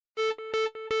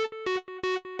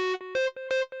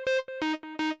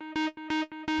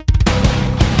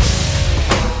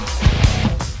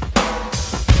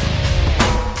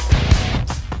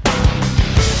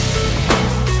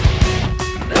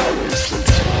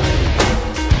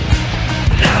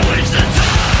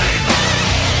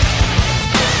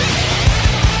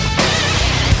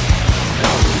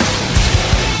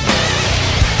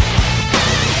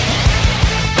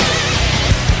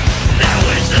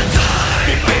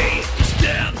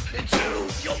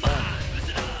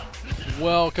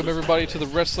welcome everybody to the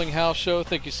Wrestling House Show.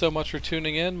 Thank you so much for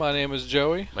tuning in. My name is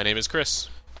Joey. My name is Chris.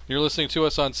 You're listening to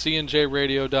us on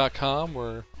cnjradio.com,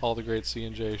 where all the great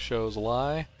CNJ shows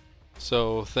lie.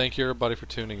 So thank you everybody for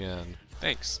tuning in.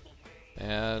 Thanks.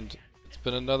 And it's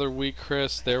been another week,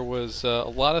 Chris. There was a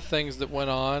lot of things that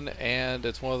went on, and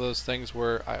it's one of those things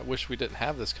where I wish we didn't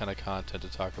have this kind of content to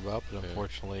talk about, but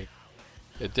unfortunately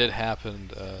it did happen.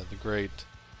 The great,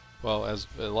 well, as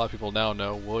a lot of people now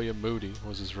know, William Moody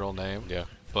was his real name. Yeah.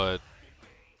 But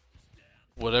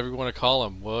whatever you want to call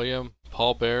him, William,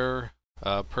 Paul Bearer,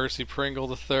 Percy Pringle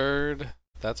III,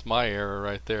 that's my era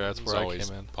right there. That's where I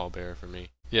came in. Paul Bearer for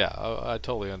me. Yeah, I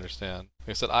totally understand.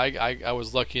 Like I said, I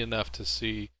was lucky enough to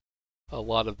see a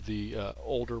lot of the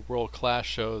older World Class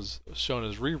shows shown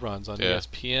as reruns on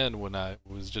ESPN when I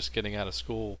was just getting out of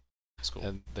school. That's cool.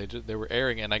 And they were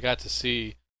airing, and I got to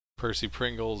see Percy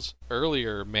Pringle's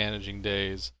earlier managing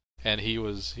days, and he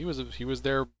was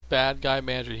their bad guy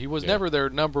manager. He was never their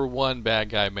number one bad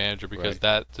guy manager, because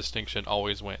that distinction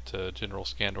always went to General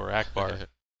Skandor Akbar.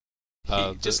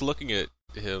 Just looking at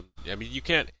him, I mean, you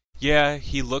can't. Yeah,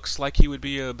 he looks like he would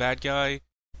be a bad guy,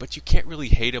 but you can't really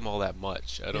hate him all that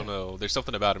much. I don't know. There's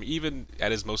something about him. Even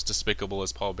at his most despicable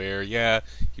as Paul Bearer,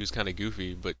 he was kind of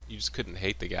goofy, but you just couldn't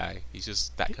hate the guy. He's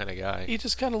just that kind of guy. He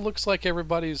just kind of looks like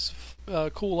everybody's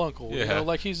cool uncle. Yeah. You know,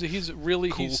 like he's really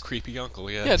cool, creepy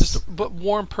uncle. Yeah. Yeah, but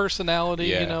warm personality.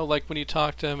 Yeah. You know, like when you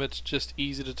talk to him, it's just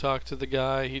easy to talk to the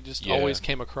guy. He just always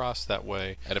came across that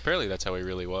way. And apparently that's how he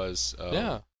really was.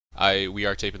 Yeah. We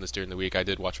are taping this during the week. I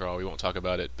did watch Raw. We won't talk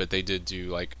about it, but they did do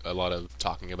like a lot of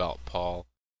talking about Paul,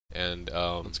 and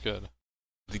that's good.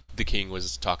 The King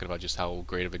was talking about just how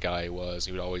great of a guy he was.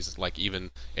 He would always, like,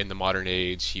 even in the modern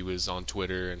age, he was on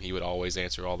Twitter and he would always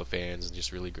answer all the fans and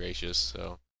just really gracious.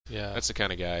 So that's the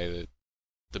kind of guy that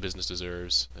the business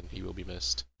deserves, and he will be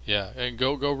missed. Yeah, and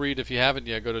go read, if you haven't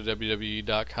yet, go to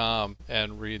WWE.com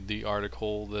and read the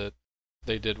article that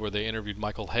they did where they interviewed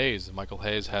Michael Hayes. And Michael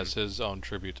Hayes has his own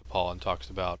tribute to Paul and talks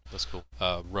about that's cool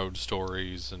road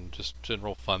stories and just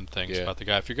general fun things about the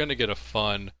guy. If you're going to get a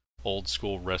fun old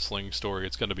school wrestling story,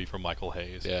 it's going to be from Michael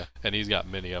Hayes. Yeah. And he's got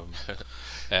many of them.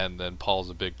 And then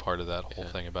Paul's a big part of that whole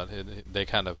thing about it. They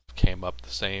kind of came up the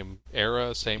same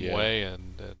era, same way,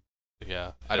 and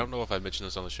I don't know if I mentioned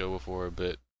this on the show before,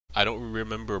 but I don't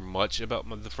remember much about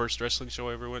the first wrestling show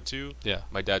I ever went to. Yeah.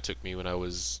 My dad took me when I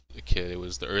was a kid. It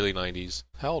was the early 90s.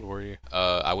 How old were you?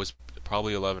 I was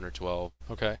probably 11 or 12.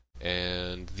 Okay.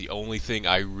 And the only thing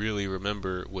I really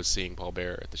remember was seeing Paul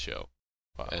Bearer at the show.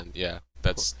 Wow. And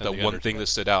that's cool. the one thing that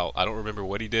stood out. I don't remember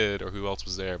what he did or who else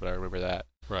was there, but I remember that.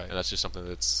 Right. And that's just something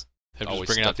that's him always just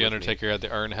bringing out stuck the with Undertaker, me. had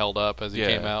the urn held up as he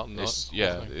came out. And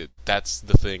that's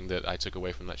the thing that I took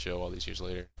away from that show all these years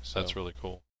later. So. That's really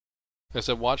cool. Like I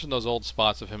said, watching those old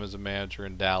spots of him as a manager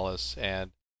in Dallas,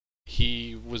 and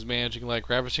he was managing like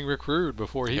Ravishing Rick Rude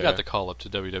before he got the call up to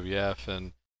WWF,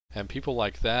 and people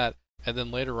like that. And then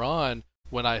later on,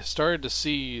 when I started to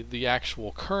see the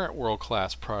actual current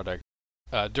world-class product,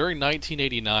 during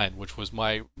 1989, which was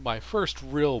my first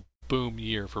real boom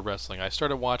year for wrestling. I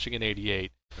started watching in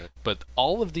 88, but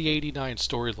all of the 89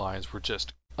 storylines were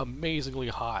just amazingly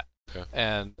hot. Yeah.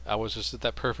 And I was just at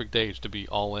that perfect age to be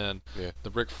all in. Yeah. The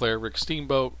Ric Flair, Rick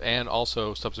Steamboat, and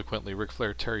also subsequently Ric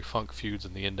Flair, Terry Funk feuds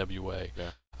in the NWA.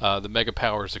 Yeah. The Mega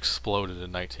Powers exploded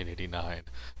in 1989.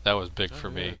 That was big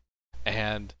for me.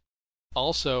 And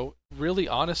also, really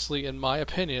honestly, in my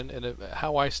opinion, and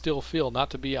how I still feel, not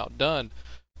to be outdone,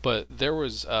 but there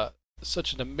was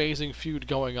such an amazing feud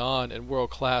going on in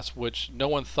World Class, which no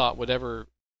one thought would ever...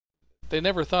 They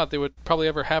never thought they would probably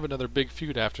ever have another big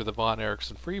feud after the Von Erichs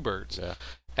and Freebirds. Yeah.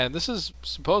 And this is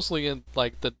supposedly in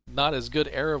like the not as good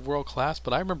era of World Class,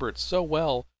 but I remember it so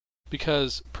well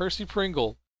because Percy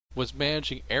Pringle was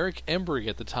managing Eric Embry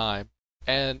at the time,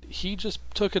 and he just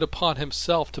took it upon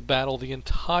himself to battle the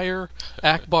entire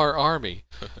Akbar army,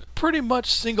 pretty much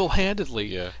single-handedly.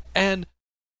 Yeah. And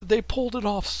they pulled it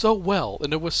off so well,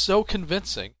 and it was so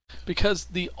convincing because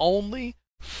the only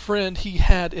friend he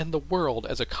had in the world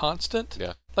as a constant,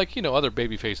 like, you know, other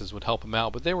baby faces would help him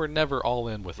out, but they were never all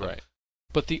in with him. Right.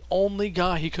 But the only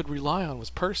guy he could rely on was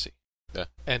Percy. Yeah.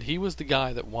 And he was the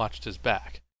guy that watched his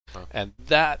back. Huh. And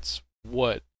that's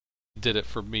what did it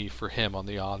for me, for him on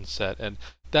the onset. And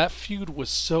that feud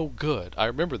was so good. I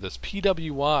remember this.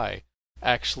 PWI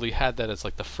actually had that as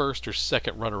like the first or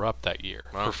second runner-up that year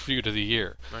for feud of the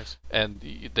year. Nice.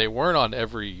 And they weren't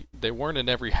in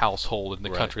every household in the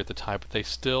country at the time, but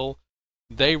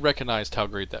they recognized how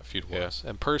great that feud was.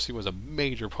 And Percy was a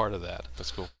major part of that. That's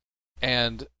cool.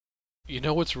 And you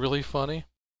know what's really funny?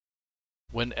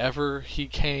 Whenever he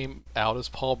came out as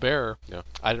Paul Bearer,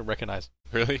 I didn't recognize him.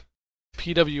 Really?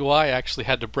 PWI actually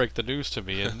had to break the news to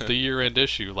me in the year-end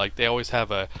issue. Like, they always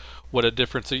have what a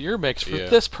difference a year makes for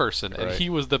this person. And he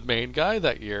was the main guy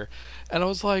that year. And I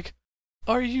was like,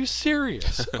 are you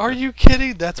serious? Are you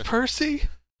kidding? That's Percy?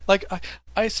 Like,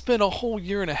 I spent a whole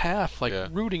year and a half,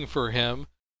 rooting for him.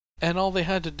 And all they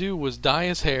had to do was dye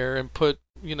his hair and put,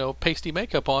 pasty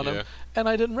makeup on him. And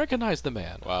I didn't recognize the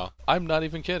man. Wow. I'm not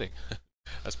even kidding.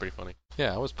 That's pretty funny.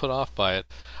 Yeah, I was put off by it.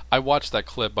 I watched that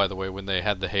clip, by the way, when they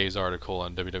had the Hayes article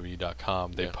on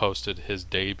WWE.com. They posted his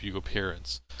debut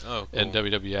appearance in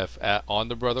WWF on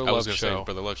the Brother Love Show. I was going to say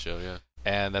Brother Love Show, yeah.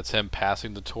 And that's him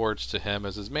passing the torch to him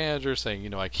as his manager,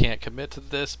 saying, I can't commit to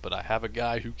this, but I have a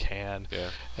guy who can. Yeah.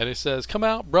 And he says, come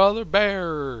out, Brother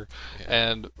Bear. Yeah.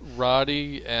 And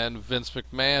Roddy and Vince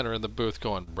McMahon are in the booth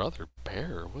going, Brother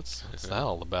Bear? What's that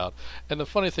all about? And the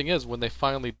funny thing is, when they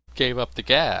finally gave up the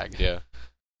gag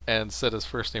and said his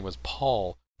first name was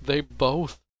Paul, they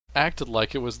both acted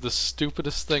like it was the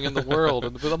stupidest thing in the world.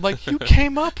 And I'm like, you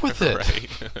came up with it.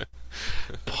 Right.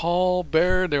 Paul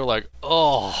Bear, they were like,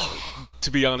 oh. To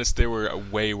be honest, there were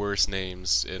way worse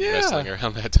names in wrestling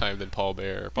around that time than Paul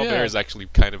Bear. Paul Bear is actually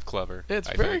kind of clever. It's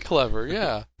very clever,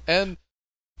 yeah. And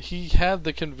he had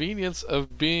the convenience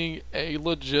of being a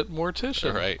legit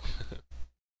mortician. Right.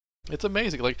 It's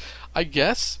amazing. Like, I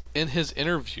guess in his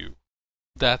interview,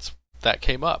 that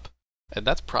came up. And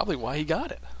that's probably why he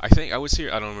got it. I think I was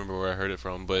here. I don't remember where I heard it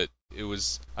from, but it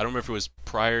was. I don't remember if it was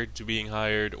prior to being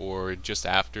hired or just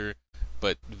after.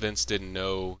 But Vince didn't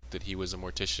know that he was a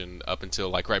mortician up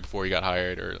until right before he got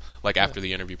hired, or after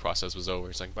the interview process was over.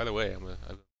 It's like, by the way, I'm a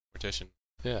mortician.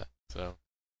 Yeah. So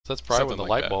that's probably when the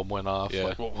light bulb went off.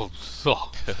 Yeah.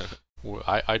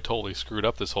 I totally screwed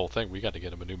up this whole thing. We got to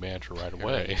get him a new manager right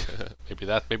away. Right.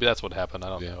 maybe that's what happened. I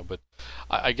don't know, but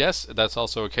I guess that's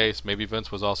also a case. Maybe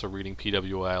Vince was also reading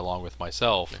PWI along with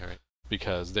myself,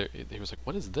 because he was like,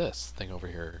 "What is this thing over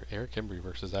here? Eric Embry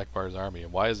versus Akbar's Army,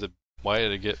 and why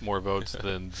did it get more votes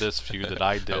than this feud that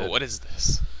I did? What is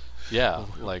this? Yeah,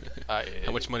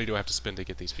 how much money do I have to spend to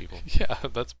get these people? Yeah,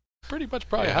 that's pretty much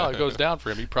probably how it goes down for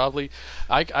him. He probably,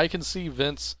 I can see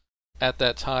Vince at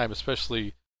that time,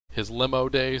 especially his limo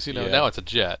days, now it's a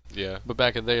jet. Yeah. But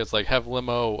back in the day, it's like, have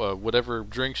limo, whatever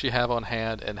drinks you have on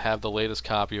hand, and have the latest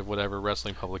copy of whatever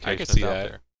wrestling publication is out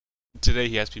there. Today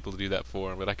he has people to do that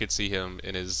for him, but I could see him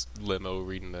in his limo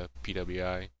reading the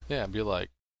PWI. Yeah, and be like,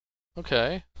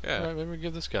 okay, all right, maybe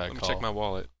give this guy a call. Let me check my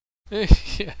wallet.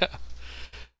 Yeah.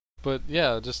 But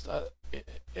yeah, just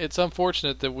it's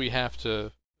unfortunate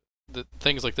that that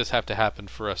things like this have to happen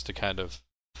for us to kind of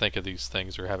think of these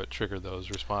things or have it trigger those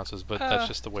responses, but that's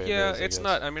just the way it is. Yeah, it's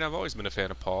not. I mean, I've always been a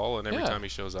fan of Paul, and every time he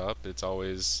shows up, it's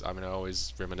always. I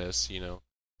always reminisce.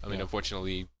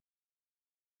 Unfortunately,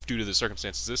 due to the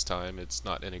circumstances this time, it's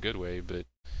not in a good way, but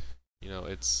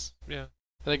it's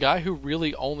And a guy who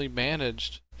really only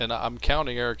managed, and I'm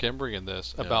counting Eric Embry in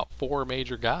this, about 4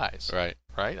 major guys. Right.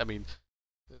 Right. I mean,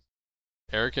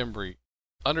 Eric Embry,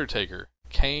 Undertaker,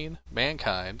 Kane,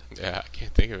 Mankind. Yeah, I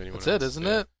can't think of anyone else. That's it, isn't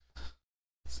it?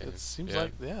 It seems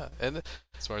like, and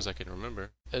as far as I can remember.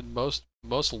 And most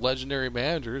legendary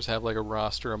managers have a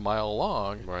roster a mile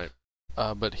long. Right.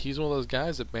 But he's one of those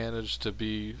guys that managed to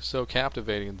be so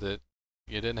captivating that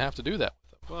you didn't have to do that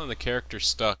with him. Well, and the character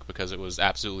stuck because it was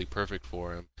absolutely perfect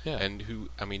for him. Yeah. And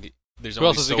there's who only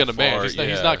else is he going to manage?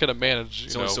 He's not going to manage.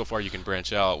 There's only so far you can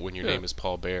branch out when your name is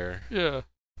Paul Bear. Yeah.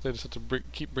 They just have to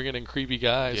keep bringing in creepy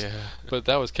guys. Yeah. But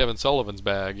that was Kevin Sullivan's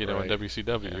bag, in right.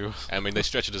 WCW. Yeah. They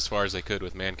stretched it as far as they could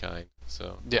with Mankind.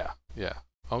 So. Yeah.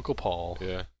 Uncle Paul.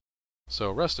 Yeah.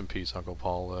 So rest in peace, Uncle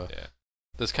Paul.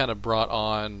 This kind of brought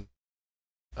on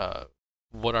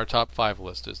what our top 5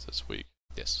 list is this week.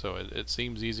 Yes. So it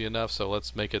seems easy enough. So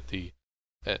let's make it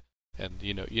and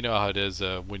you know how it is.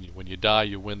 When you die,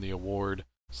 you win the award.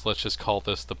 So let's just call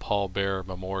this the Paul Bear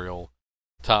Memorial.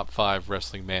 Top 5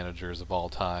 wrestling managers of all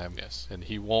time. Yes. And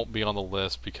he won't be on the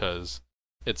list because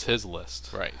it's his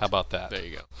list. Right. How about that? There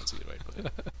you go. That's a good way to put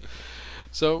it.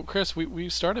 So, Chris, we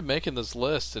started making this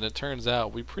list, and it turns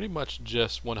out we pretty much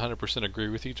just 100% agree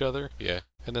with each other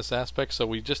in this aspect. So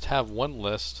we just have one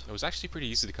list. It was actually pretty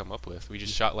easy to come up with. We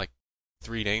just shot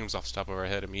 3 names off the top of our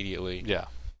head immediately. Yeah.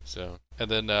 So. And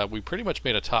then we pretty much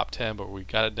made a top 10, but we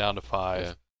got it down to 5.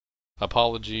 Yeah.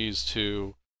 Apologies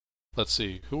to... Let's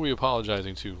see, who are we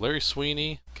apologizing to? Larry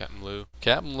Sweeney, Captain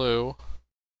Lou,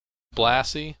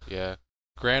 Blassie,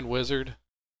 Grand Wizard,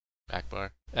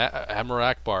 Akbar, Admiral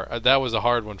Akbar. That was a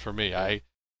hard one for me. Yeah.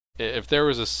 If there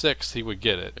was a 6th, he would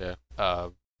get it. Yeah.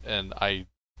 And I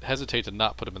hesitate to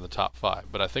not put him in the top 5,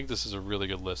 but I think this is a really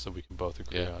good list that we can both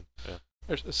agree on. Yeah.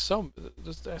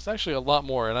 There's actually a lot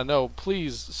more, and I know.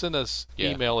 Please send us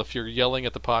email if you're yelling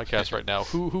at the podcast right now.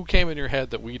 Who came in your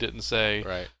head that we didn't say?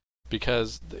 Right.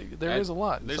 Because there is a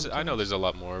lot. I know there's a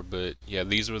lot more, but yeah,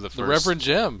 these were the first. The Reverend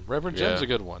Jim. Reverend Jim's a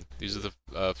good one. These are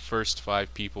the first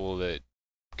 5 people that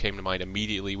came to mind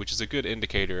immediately, which is a good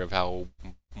indicator of how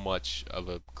much of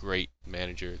a great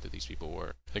manager that these people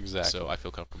were. Exactly. So I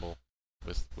feel comfortable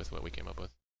with what we came up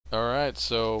with. All right,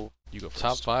 so you go first.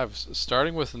 Top 5,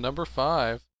 starting with number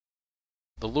 5,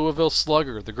 the Louisville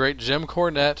Slugger, the great Jim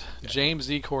Cornette,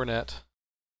 James E. Cornette,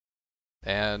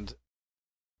 and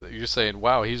you're saying,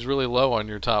 wow, he's really low on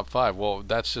your top 5. Well,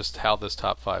 that's just how this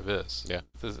top 5 is. Yeah.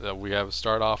 We have to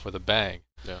start off with a bang.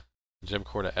 Yeah. Jim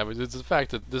Cornette. I mean, it's the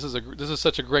fact that this is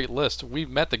such a great list. We've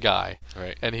met the guy,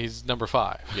 right? And he's number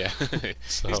 5. Yeah.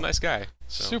 So, he's a nice guy.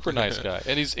 So. Super nice guy,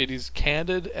 and he's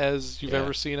candid as you've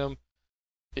ever seen him.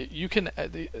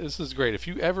 This is great. If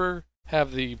you ever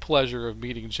have the pleasure of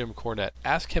meeting Jim Cornette,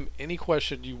 ask him any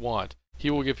question you want. He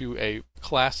will give you a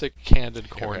classic, candid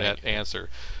Cornette answer.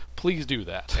 Please do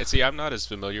that. And see, I'm not as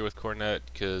familiar with Cornette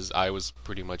because I was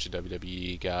pretty much a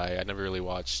WWE guy. I never really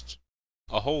watched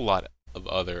a whole lot of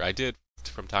other. I did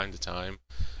from time to time.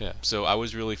 Yeah. So I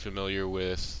was really familiar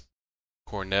with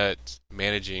Cornette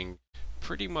managing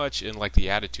pretty much in like the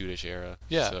Attitude-ish era.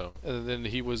 Yeah. So. And then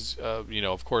he was,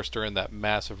 of course, during that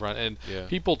massive run. And yeah.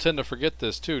 people tend to forget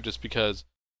this too, just because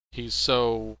he's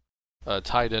so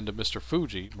tied into Mr.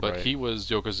 Fuji, but he was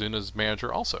Yokozuna's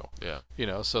manager also.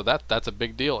 Yeah. So that's a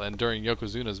big deal. And during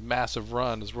Yokozuna's massive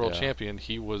run as world champion,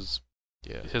 he was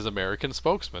his American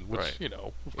spokesman, which,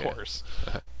 of course,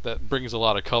 that brings a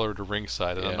lot of color to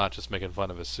ringside, and I'm not just making fun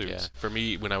of his suits. Yeah. For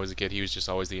me, when I was a kid, he was just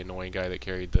always the annoying guy that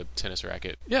carried the tennis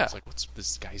racket. Yeah. It's like, what's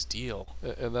this guy's deal?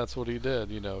 And that's what he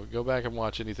did. Go back and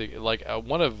watch anything. Like,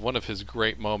 one of his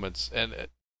great moments, and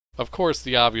of course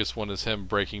the obvious one is him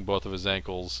breaking both of his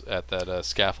ankles at that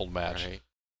scaffold match.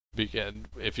 Right. And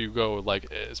if you go,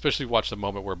 especially watch the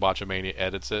moment where Botchamania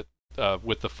edits it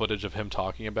with the footage of him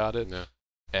talking about it. Yeah.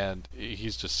 And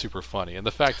he's just super funny. And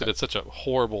the fact that it's such a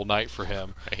horrible night for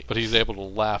him, but he's able to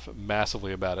laugh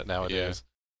massively about it nowadays.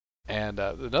 Yeah. And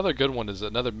another good one is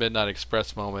another Midnight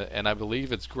Express moment, and I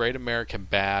believe it's Great American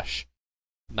Bash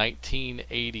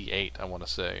 1988, I want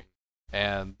to say.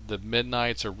 And the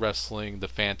Midnights are wrestling the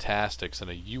Fantastics in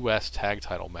a U.S. tag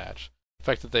title match. The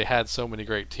fact that they had so many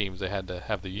great teams, they had to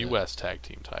have the U.S. tag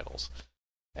team titles.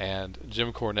 And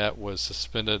Jim Cornette was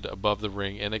suspended above the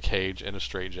ring in a cage in a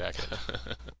straitjacket.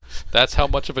 That's how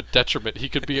much of a detriment he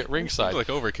could be at ringside. Like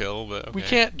overkill, but okay. We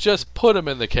can't just put him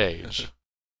in the cage.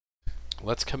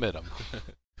 Let's commit him.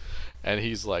 And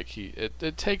he's like,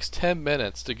 it takes 10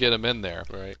 minutes to get him in there.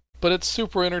 Right. But it's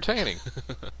super entertaining.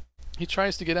 He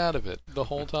tries to get out of it the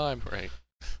whole time. Right.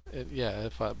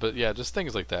 Just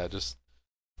things like that.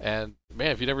 And,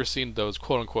 man, if you've never seen those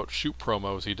quote-unquote shoot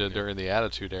promos he did during the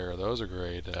Attitude Era, those are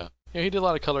great. He did a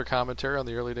lot of color commentary on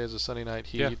the early days of Sunday Night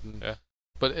Heat.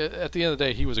 But at the end of the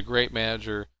day, he was a great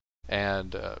manager,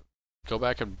 and go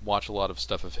back and watch a lot of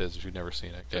stuff of his if you've never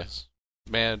seen it. Because,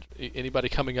 man, anybody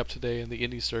coming up today in the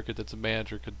indie circuit that's a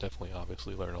manager could definitely,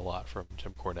 obviously, learn a lot from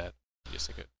Jim Cornette. Yes,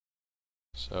 they could.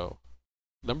 So,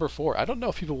 number 4. I don't know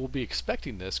if people will be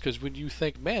expecting this, because when you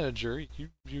think manager, you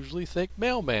usually think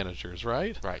male managers,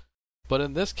 right? Right. But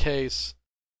in this case,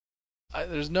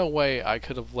 there's no way I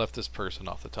could have left this person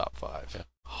off the top 5. Yeah.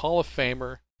 Hall of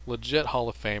Famer, legit Hall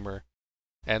of Famer,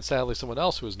 and sadly someone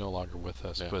else who is no longer with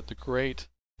us, but the great,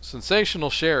 sensational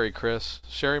Sherry, Chris.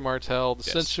 Sherry Martel, the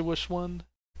sensuous one.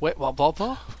 Wait, blah, blah,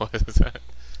 blah. What is that?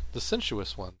 The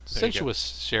sensuous one.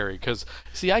 Sensuous Sherry. Because,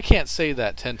 see, I can't say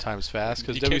that 10 times fast.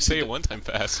 Cause you can't say it one time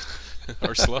fast.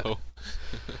 Or slow.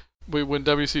 When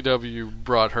WCW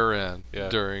brought her in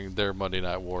during their Monday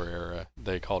Night War era,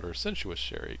 they called her Sensuous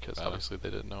Sherry because obviously they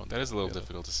didn't know. That is a little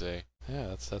difficult to say. Yeah,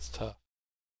 that's tough.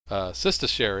 Sista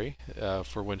Sherry,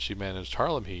 for when she managed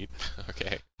Harlem Heat.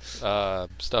 Okay.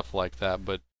 Stuff like that,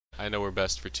 but I know we're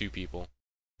best for 2 people.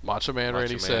 Macho Man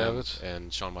Randy Savage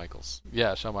and Shawn Michaels.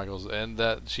 Yeah, Shawn Michaels, and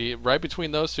that she right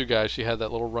between those 2 guys, she had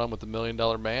that little run with the $1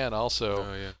 Million Man also.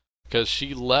 Oh yeah. Because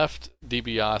she left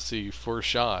DiBiase for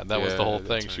Shawn. That was the whole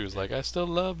thing. She was like, I still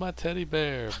love my teddy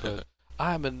bear, but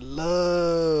I'm in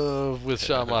love with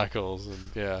Shawn Michaels.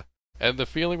 And the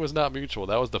feeling was not mutual.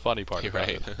 That was the funny part about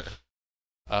it.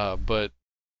 But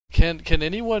can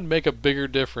anyone make a bigger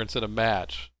difference in a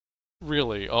match,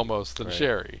 really, almost, than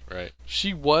Sherry? Right.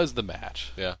 She was the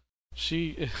match. Yeah.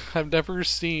 I've never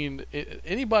seen,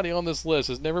 anybody on this list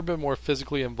has never been more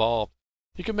physically involved.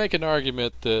 You can make an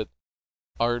argument that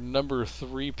our number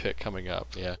 3 pick coming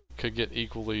up could get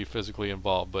equally physically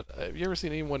involved. But have you ever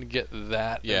seen anyone get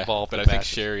that involved? But I think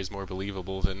Sherry is more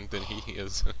believable than he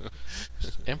is.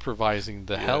 Improvising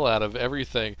the hell out of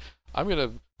everything. I'm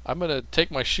gonna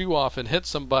take my shoe off and hit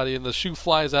somebody, and the shoe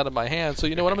flies out of my hand. So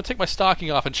you know what? I'm gonna take my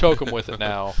stocking off and choke them with it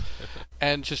now.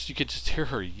 And you could just hear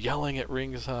her yelling at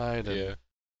ringside.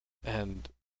 And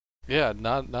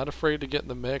not afraid to get in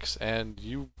the mix. And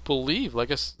you believe, like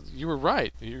you were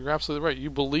right. You're absolutely right. You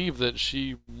believe that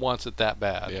she wants it that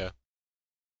bad. Yeah.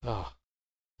 Oh,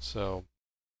 so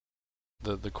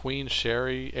the Queen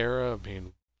Sherry era. I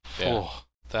mean,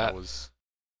 that was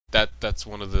that's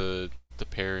one of the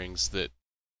pairings that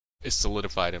is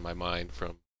solidified in my mind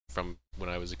from when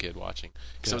I was a kid watching.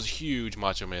 Because I was a huge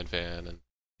Macho Man fan, and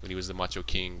when he was the Macho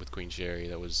King with Queen Sherry,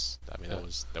 that was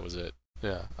it.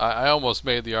 Yeah, I almost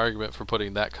made the argument for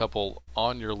putting that couple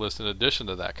on your list in addition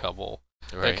to that couple.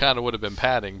 Right. It kind of would have been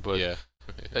padding, but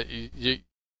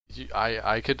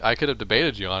I could have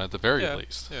debated you on it at the very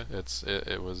least. Yeah.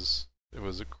 It was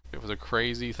a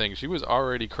crazy thing. She was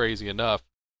already crazy enough.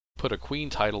 Put a queen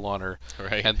title on her,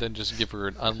 and then just give her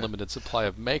an unlimited supply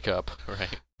of makeup,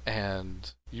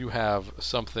 and you have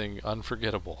something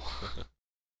unforgettable.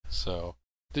 So,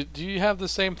 do you have the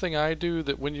same thing I do,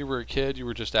 that when you were a kid you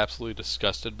were just absolutely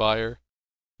disgusted by her,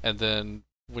 and then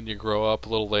when you grow up a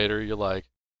little later you're like,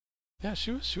 yeah,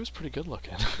 she was pretty good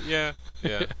looking. Yeah.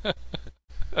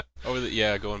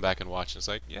 Going back and watching, it's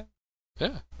like,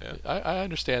 I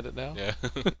understand it now. Yeah.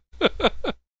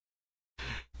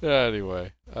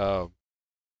 Anyway,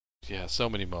 so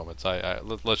many moments.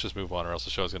 Let's just move on, or else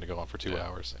the show's going to go on for 2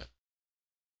 hours. Yeah.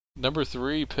 Number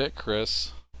 3 pick,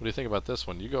 Chris. What do you think about this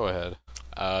one? You go ahead.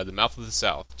 The Mouth of the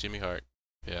South, Jimmy Hart.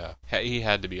 Yeah, he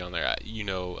had to be on there.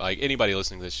 Like anybody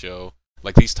listening to this show,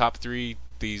 like these top 3,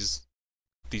 these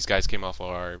guys came off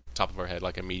our top of our head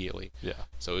like immediately. Yeah.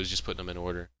 So it was just putting them in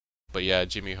order. But yeah,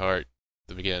 Jimmy Hart,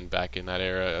 again, back in that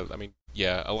era. I mean,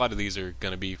 a lot of these are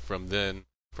going to be from then.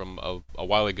 From a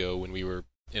while ago when we were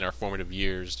in our formative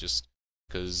years, just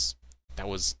because that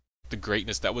was the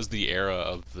greatness, that was the era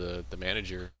of the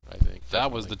manager, I think.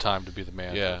 That was the time to be the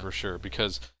manager, for sure,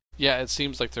 because, it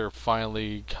seems like they're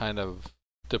finally kind of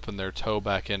dipping their toe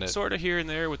back in it. Sort of here and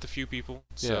there with a few people,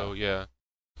 so,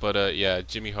 But,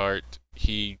 Jimmy Hart,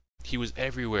 he was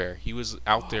everywhere. He was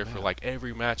out there for, like,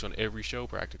 every match on every show,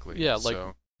 practically. Yeah, like,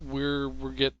 we're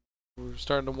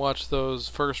starting to watch those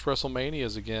first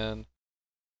WrestleManias again.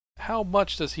 How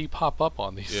much does he pop up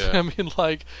on these? Yeah. I mean,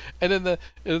 like, and then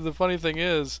the funny thing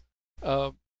is,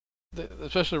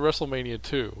 especially WrestleMania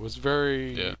 2 was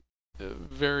very,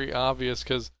 very obvious,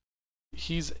 because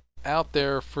he's out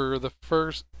there for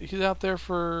he's out there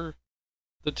for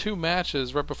the 2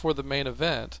 matches right before the main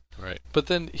event. Right. But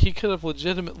then he could have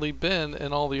legitimately been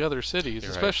in all the other cities,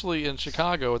 especially in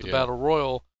Chicago at the Battle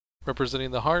Royal, representing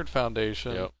the Hart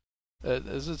Foundation. Yep.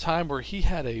 There's a time where he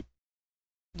had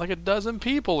like a dozen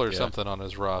people or something on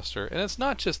his roster, and it's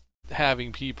not just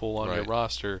having people on your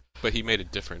roster, but he made a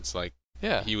difference. Like,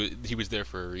 he was there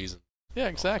for a reason. Yeah,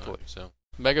 exactly. Time, so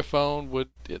Megaphone would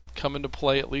come into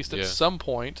play at least at some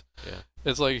point. Yeah,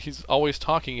 it's like he's always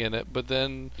talking in it, but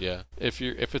then if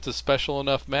it's a special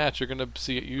enough match, you're gonna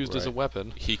see it used as a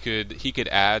weapon. He could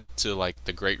add to, like,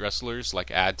 the great wrestlers,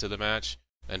 like, add to the match.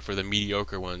 And for the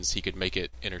mediocre ones, he could make it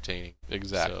entertaining.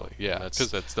 Exactly. So,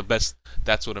 that's the best.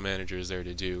 That's what a manager is there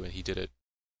to do, and he did it,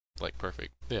 like,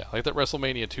 perfect. Yeah, like that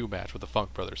WrestleMania 2 match with the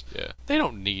Funk Brothers. Yeah. They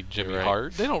don't need Jimmy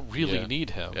Hart. They don't really need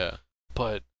him. Yeah.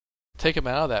 But take him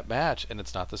out of that match, and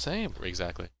it's not the same.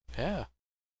 Exactly. Yeah.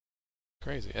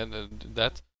 Crazy, and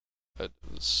that's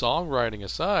songwriting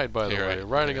aside, by the way,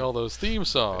 writing all those theme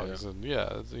songs, and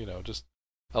just.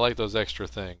 I like those extra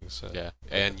things.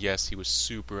 And yes, he was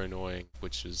super annoying,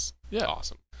 which is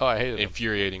awesome. Oh, I hated him.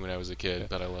 Infuriating when I was a kid,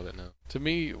 but I love it now. To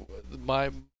me, my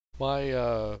one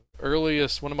of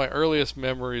my earliest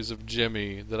memories of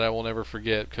Jimmy that I will never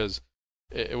forget, because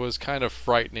it was kind of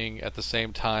frightening at the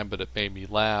same time, but it made me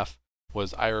laugh,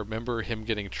 was I remember him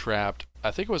getting trapped.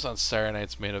 I think it was on Saturday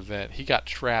Night's Main Event. He got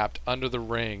trapped under the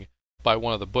ring by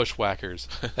one of the bushwhackers,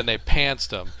 and they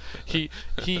pantsed him. He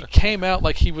came out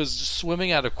like he was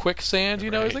swimming out of quicksand,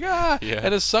 He's like,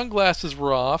 and his sunglasses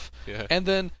were off, and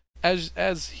then as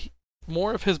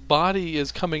more of his body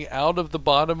is coming out of the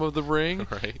bottom of the ring,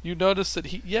 you notice that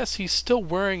he's still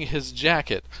wearing his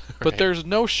jacket, but there's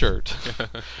no shirt.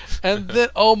 And then,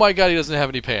 oh my God, he doesn't have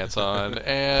any pants on,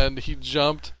 and he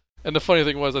jumped. And the funny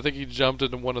thing was, I think he jumped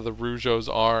into one of the Rougeau's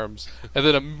arms, and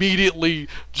then immediately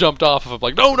jumped off of him,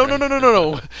 like, no.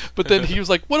 But then he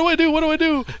was like, what do I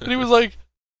do? And he was like,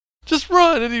 Just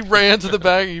run! And he ran to the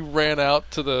back. He ran out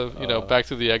to the, back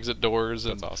through the exit doors.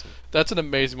 And that's awesome. That's an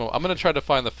amazing moment. I'm going to try to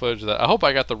find the footage of that. I hope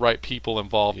I got the right people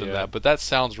involved in that, but that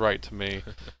sounds right to me.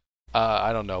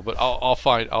 I don't know, but I'll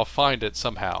find it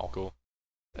somehow. Cool.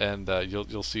 And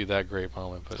you'll see that great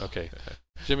moment. But okay,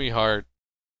 Jimmy Hart.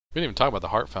 We didn't even talk about the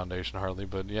Hart Foundation hardly,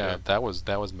 but that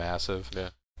was massive. Yeah.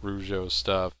 Rougeau's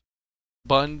stuff.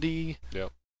 Bundy.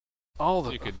 Yep.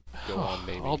 You could go on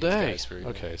naming all day. Guys for,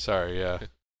 okay, sorry, yeah.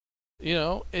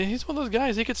 He's one of those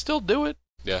guys. He could still do it.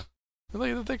 Yeah.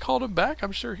 If they called him back,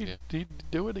 I'm sure he'd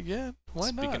do it again.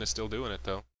 Why not? Speaking of still doing it,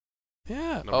 though.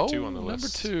 Yeah. Number 2 on the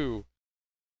list. Number 2.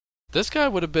 This guy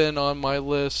would have been on my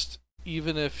list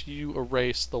even if you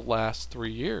erase the last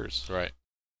 3 years. Right.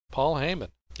 Paul Heyman.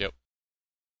 Yep.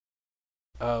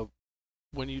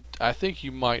 I think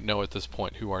you might know at this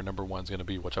point who our number 1's going to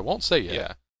be, which I won't say yet.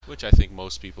 Yeah. Which I think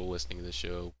most people listening to this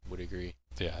show would agree.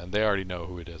 Yeah, and they already know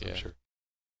who it is, I'm sure.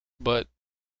 But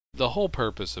the whole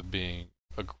purpose of being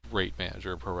a great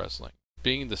manager of pro wrestling,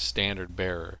 being the standard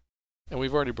bearer, and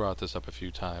we've already brought this up a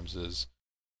few times, is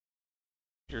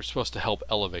you're supposed to help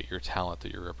elevate your talent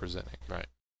that you're representing. Right.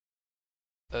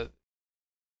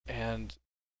 And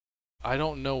I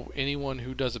don't know anyone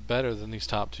who does it better than these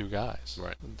top 2 guys.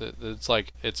 Right. It's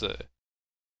like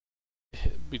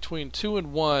between 2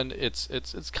 and 1,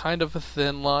 it's kind of a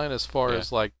thin line as far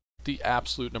as like the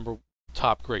absolute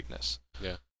top greatness.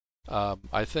 Yeah.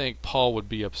 I think Paul would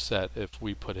be upset if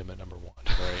we put him at number 1,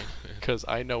 right? Because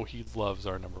I know he loves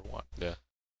our number 1. Yeah.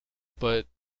 But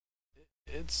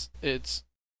it's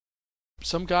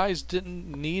some guys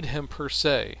didn't need him per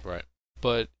se. Right.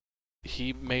 But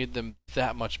he made them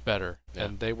that much better,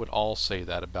 and they would all say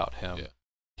that about him. Yeah.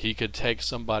 He could take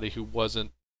somebody who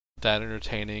wasn't that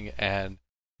entertaining and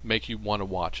make you want to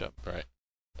watch him. Right.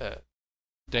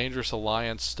 Dangerous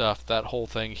Alliance stuff, that whole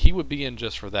thing, he would be in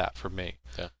just for that for me.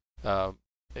 Yeah.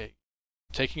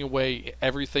 Taking away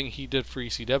everything he did for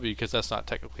ECW, because that's not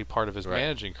technically part of his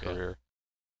managing career.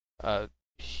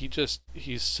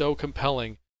 He's so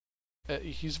compelling.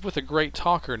 He's with a great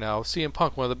talker now. CM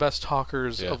Punk, one of the best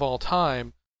talkers of all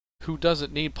time, who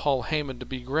doesn't need Paul Heyman to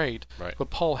be great, but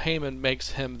Paul Heyman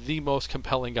makes him the most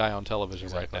compelling guy on television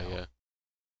right now. Yeah.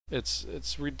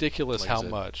 It's ridiculous how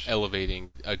much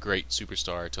elevating a great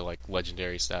superstar to like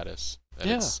legendary status.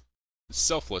 And it's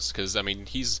selfless because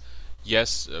he's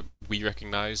we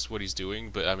recognize what he's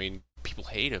doing, but people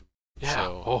hate him. Yeah.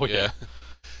 So,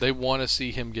 They want to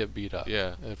see him get beat up.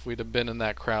 Yeah. If we'd have been in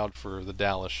that crowd for the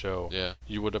Dallas show, yeah,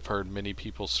 you would have heard many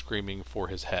people screaming for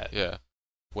his head. Yeah.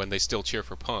 When they still cheer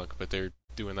for Punk, but they're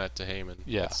doing that to Heyman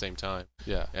at the same time.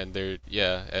 Yeah. And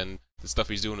and the stuff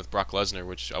he's doing with Brock Lesnar,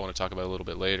 which I want to talk about a little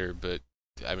bit later, but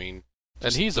and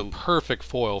he's a perfect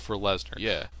foil for Lesnar.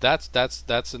 Yeah.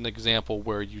 That's an example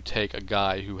where you take a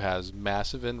guy who has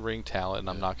massive in-ring talent, and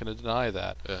I'm not going to deny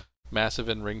that. Yeah. Massive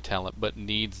in-ring talent, but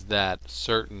needs that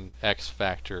certain X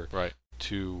factor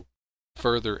to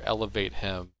further elevate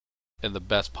him in the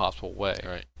best possible way.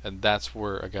 Right. And that's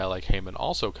where a guy like Heyman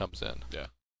also comes in. Yeah.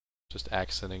 Just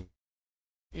accenting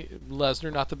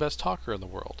Lesnar, not the best talker in the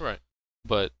world. Right.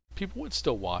 But people would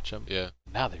still watch him. Yeah.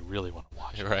 Now they really want to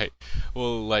watch him. Right.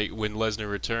 Well, like when Lesnar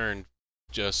returned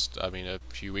just, a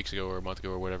few weeks ago or a month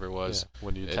ago or whatever it was. Yeah,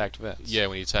 when he attacked Vince. Yeah,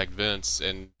 when he attacked Vince,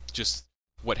 and just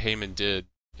what Heyman did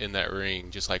in that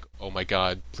ring, just like, oh my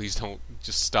God, please don't,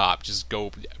 just stop, just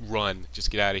go, run,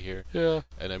 just get out of here. Yeah.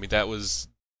 And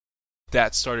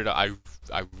that started, I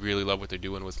really love what they're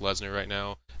doing with Lesnar right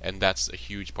now, and that's a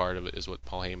huge part of it, is what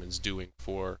Paul Heyman's doing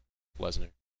for Lesnar.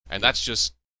 And that's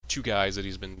just 2 guys that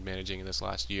he's been managing in this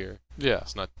last year. Yeah.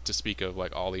 It's not to speak of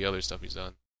like all the other stuff he's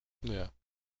done. Yeah.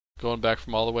 Going back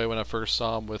from all the way when I first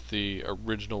saw him with the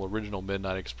original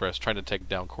Midnight Express, trying to take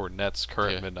down Cornette's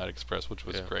current Midnight Express, which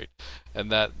was great.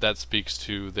 And that speaks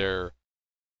to their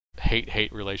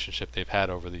hate relationship they've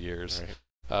had over the years.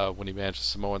 Right. When he managed the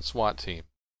Samoan SWAT team.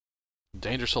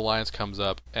 Dangerous Alliance comes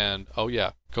up, and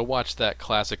go watch that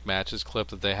classic matches clip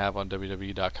that they have on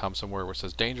WWE.com somewhere where it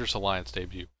says Dangerous Alliance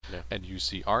debut. Yeah. And you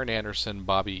see Arn Anderson,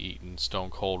 Bobby Eaton,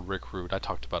 Stone Cold, Rick Rude. I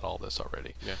talked about all this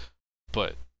already. Yeah.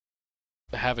 But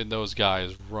having those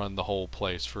guys run the whole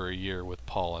place for a year with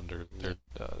Paul under their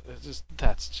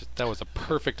that was a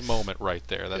perfect moment right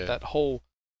there. That whole,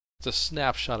 it's a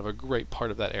snapshot of a great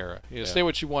part of that era. Say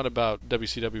what you want about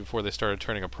WCW before they started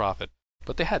turning a profit,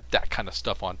 but they had that kind of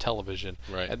stuff on television,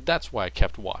 and that's why I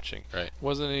kept watching. Right. It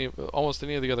wasn't almost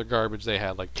any of the other garbage they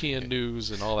had, like PN News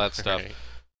and all that stuff.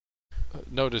 Right.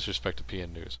 No disrespect to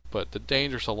PN News, but the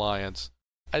Dangerous Alliance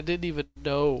I didn't even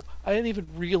know. I didn't even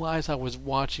realize I was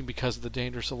watching because of the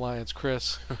Dangerous Alliance,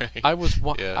 Chris. Right. I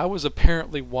was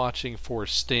apparently watching for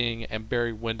Sting and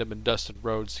Barry Windham and Dustin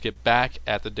Rhodes to get back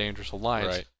at the Dangerous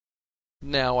Alliance. Right.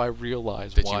 Now I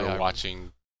realize that why you were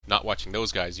not watching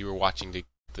those guys. You were watching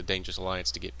the Dangerous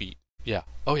Alliance to get beat. Yeah.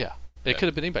 Oh yeah. It could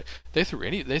have been anybody. They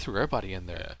threw everybody in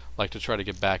there, like to try to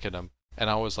get back at them. And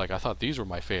I was like, I thought these were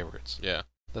my favorites. Yeah.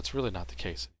 That's really not the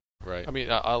case. Right. I mean,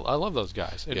 I love those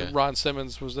guys. And Ron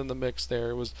Simmons was in the mix there.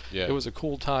 It was a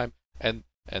cool time. And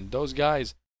those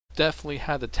guys definitely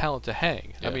had the talent to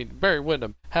hang. Yeah. I mean, Barry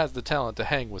Windham has the talent to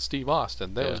hang with Steve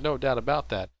Austin. There was no doubt about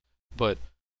that. But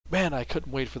man, I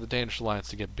couldn't wait for the Dangerous Alliance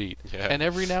to get beat. Yeah. And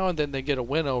every now and then they get a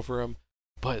win over him,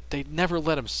 but they never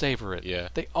let him savor it. Yeah.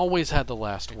 They always had the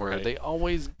last word. Right. They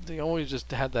always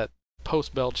just had that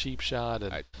post-bell cheap shot.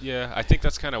 And I think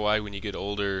that's kind of why when you get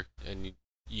older and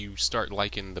you start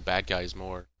liking the bad guys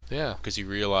more. Yeah. Because you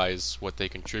realize what they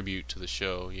contribute to the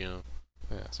show, you know.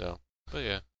 Yeah. So, but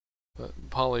yeah. But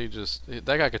Paulie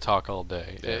that guy could talk all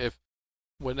day. Yeah.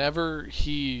 Whenever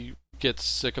he gets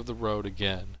sick of the road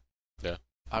again,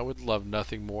 I would love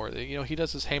nothing more. You know, he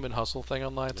does this Heyman Hustle thing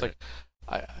online. It's like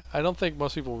I don't think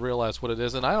most people realize what it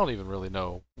is, and I don't even really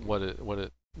know what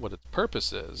its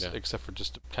purpose is, except for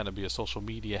just to kind of be a social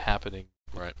media happening,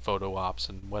 photo ops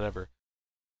and whatever.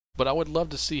 But I would love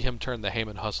to see him turn the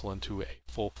Heyman Hustle into a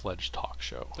full-fledged talk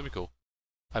show. That'd be cool.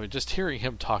 I mean, just hearing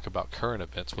him talk about current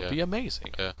events would be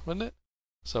amazing, wouldn't it?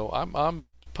 So I'm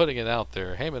putting it out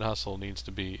there. Heyman Hustle needs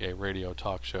to be a radio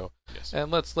talk show,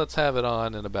 and let's have it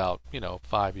on in about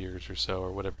 5 years or so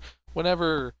or whatever.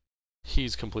 Whenever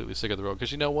he's completely sick of the road,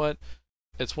 because you know what?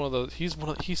 It's one of those.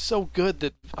 He's so good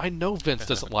that I know Vince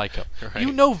doesn't like him. Right.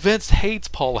 You know Vince hates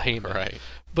Paul Heyman. Right.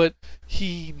 But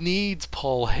he needs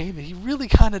Paul Heyman. He really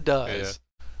kind of does,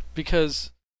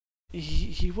 because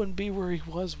he wouldn't be where he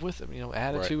was with him.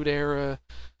 Attitude Era.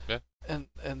 Yeah. And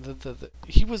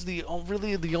he was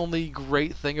really the only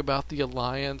great thing about the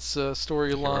Alliance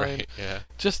storyline. Right. Yeah.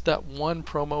 Just that one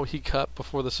promo he cut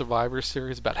before the Survivor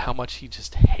Series about how much he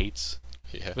just hates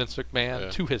Vince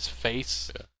McMahon to his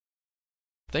face. Yeah.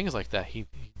 Things like that, he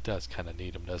does kind of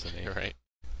need him, doesn't he? Right.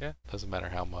 Yeah. Doesn't matter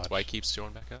how much. That's why he keeps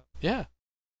showing back up. Yeah.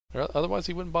 Otherwise,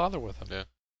 he wouldn't bother with him. Yeah.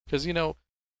 Because,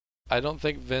 I don't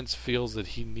think Vince feels that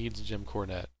he needs Jim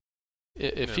Cornette.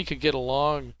 If he could get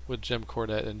along with Jim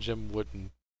Cornette and Jim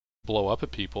wouldn't blow up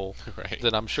at people,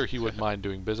 then I'm sure he wouldn't mind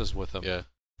doing business with him. Yeah.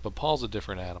 But Paul's a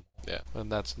different animal. Yeah. And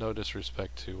that's no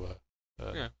disrespect to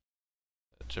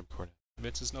Jim Cornette.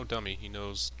 Vince is no dummy. He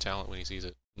knows talent when he sees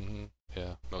it. Mm-hmm.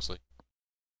 Yeah. Mostly.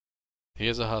 He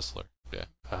is a hustler. Yeah.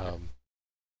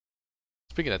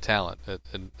 Speaking of talent,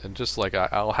 and just like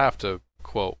I'll have to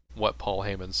quote what Paul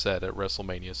Heyman said at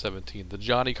WrestleMania 17, the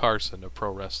Johnny Carson of pro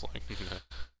wrestling.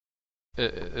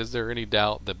 Is there any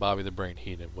doubt that Bobby the Brain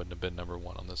Heenan wouldn't have been number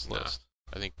one on this list?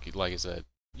 I think, like I said,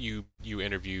 you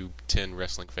interview 10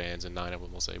 wrestling fans and 9 of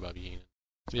them will say Bobby Heenan.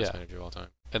 Best manager of all time.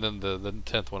 And then the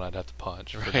 10th one I'd have to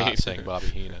punch for not saying Bobby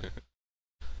Heenan.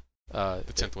 The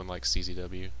 10th one like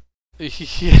CZW.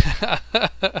 Yeah.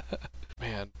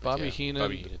 Man, Bobby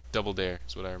Heenan. Double Dare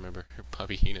is what I remember.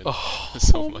 Bobby Heenan. Oh,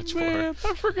 so much man,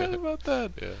 more. I forgot about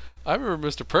that. Yeah. I remember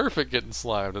Mr. Perfect getting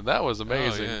slimed, and that was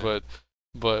amazing. Oh, yeah.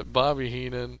 But Bobby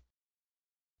Heenan,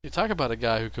 you talk about a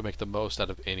guy who could make the most out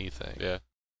of anything. Yeah.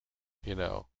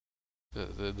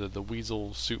 The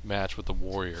Weasel suit match with the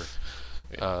Warrior.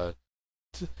 Yeah.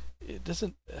 It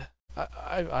doesn't.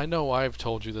 I know I've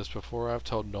told you this before. I've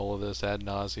told Nola this ad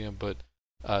nauseum, but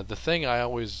the thing I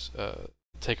always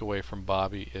take away from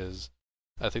Bobby is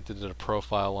I think they did a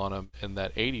profile on him in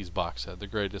that 80s box set, The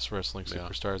Greatest Wrestling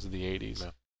Superstars of the 80s. Yeah.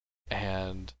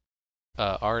 And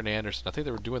Arn Anderson, I think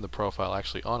they were doing the profile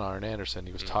actually on Arn Anderson.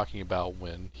 He was talking about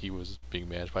when he was being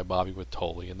managed by Bobby with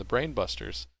Tully and the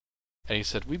Brainbusters. And he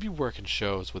said, we'd be working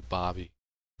shows with Bobby,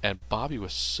 and Bobby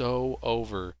was so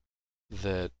over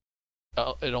that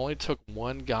it only took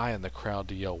one guy in the crowd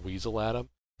to yell Weasel at him,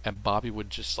 and Bobby would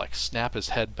just like snap his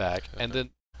head back, and then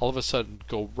all of a sudden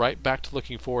go right back to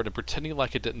looking forward and pretending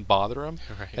like it didn't bother him.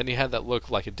 Right. And he had that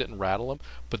look like it didn't rattle him,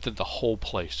 but then the whole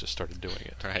place just started doing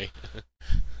it. Right.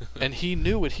 And he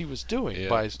knew what he was doing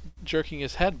by jerking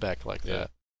his head back like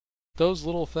that. Those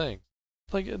little things.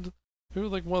 Like, it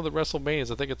was like one of the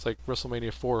WrestleManias, I think it's like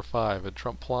WrestleMania 4 or 5 at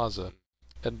Trump Plaza,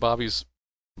 and Bobby's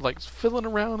like fiddling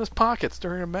around in his pockets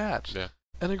during a match. Yeah.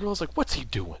 And the girl's like, what's he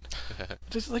doing?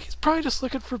 Just like, he's probably just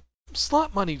looking for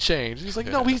slot money change. He's like,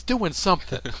 no, he's doing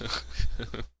something.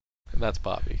 And that's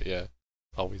Bobby. Yeah.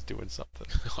 Always doing something.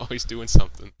 Always doing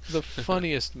something. The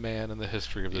funniest man in the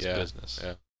history of this business.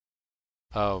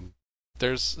 Yeah.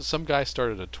 There's some guy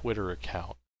started a Twitter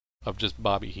account of just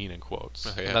Bobby Heenan quotes.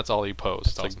 Oh, yeah. And that's all he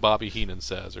posts. That's like awesome. Bobby Heenan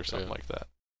says or something Yeah. like that.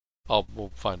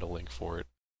 We'll find a link for it.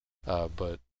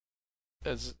 But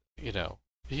as you know,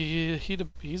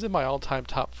 he's in my all-time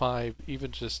top 5,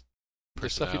 even just the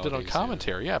stuff he did on Personalities,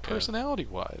 commentary. Yeah,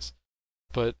 personality-wise.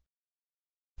 But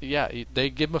yeah, they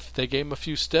gave him a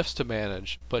few stiffs to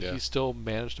manage, but he still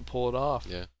managed to pull it off.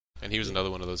 Yeah, and he was another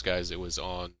one of those guys that was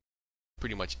on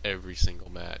pretty much every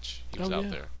single match. He was out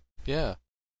there. Yeah.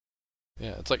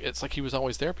 Yeah, it's like he was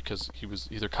always there because he was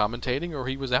either commentating or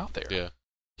he was out there. Yeah.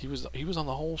 He was on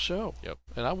the whole show. Yep.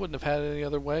 And I wouldn't have had it any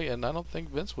other way, and I don't think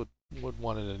Vince would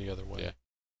want it any other way. Yeah.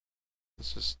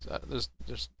 It's just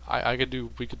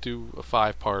we could do a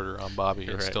 5-parter on Bobby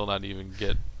and still not even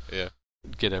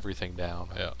get everything down.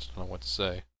 I just don't know what to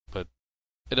say, but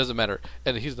it doesn't matter.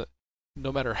 And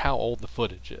no matter how old the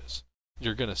footage is,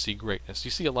 you're gonna see greatness.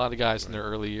 You see a lot of guys in their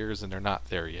early years and they're not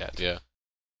there yet. Yeah.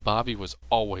 Bobby was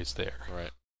always there.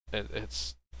 Right.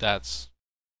 That's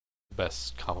the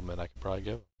best compliment I could probably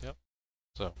give him. Yep.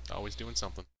 So always doing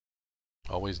something.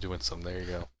 Always doing something. There you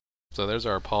go. So there's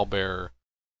our Paul Bearer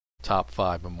top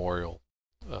 5 memorial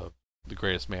of the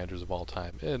greatest managers of all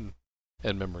time in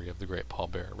memory of the great Paul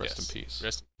Bearer. Rest in peace.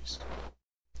 Rest in peace.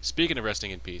 Speaking of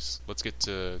resting in peace, let's get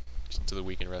to the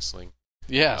week in wrestling.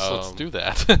 Yes, let's do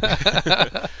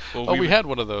that. Well, we had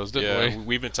one of those, didn't we?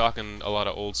 We've been talking a lot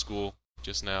of old school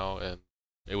just now, and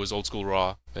it was Old School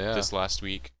Raw this last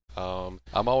week. I'm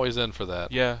always in for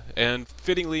that. Yeah, and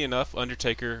fittingly enough,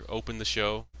 Undertaker opened the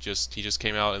show. He just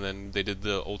came out, and then they did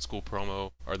the old school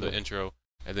promo or the intro,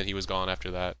 and then he was gone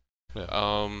after that.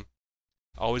 Yeah.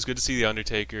 Always good to see the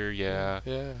Undertaker. Yeah.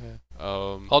 Yeah.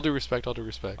 All due respect. All due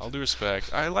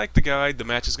respect. I like the guy. The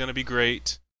match is going to be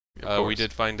great. We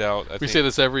did find out. We say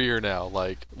this every year now.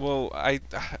 Well, I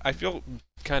feel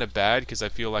kind of bad because I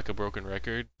feel like a broken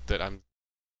record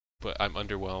but I'm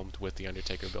underwhelmed with the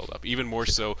Undertaker build-up. Even more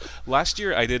so. Last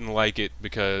year I didn't like it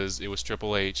because it was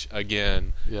Triple H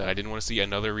again. Yeah. And I didn't want to see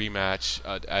another rematch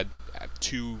at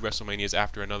 2 WrestleManias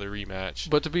after another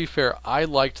rematch. But to be fair, I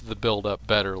liked the build-up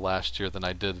better last year than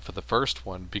I did for the first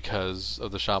one because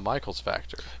of the Shawn Michaels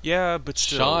factor. Yeah, but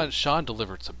still. Sean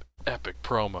delivered some epic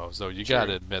promos, though. You got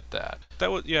to admit that. That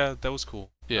was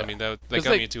cool. Yeah. I mean, that got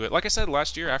me into it. Like I said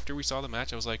last year, after we saw the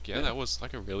match, I was like, that was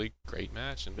like a really great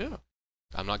match. And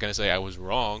I'm not going to say I was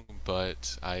wrong,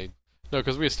 but No,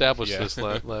 because we established this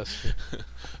last year.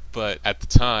 But at the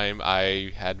time,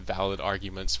 I had valid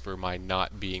arguments for my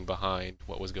not being behind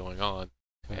what was going on.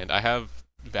 And I have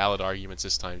valid arguments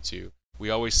this time, too. We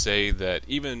always say that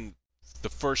even the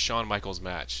first Shawn Michaels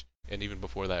match, and even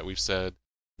before that, we've said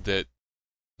that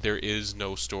there is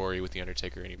no story with The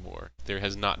Undertaker anymore. There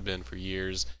has not been for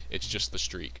years. It's just the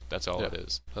streak. That's all it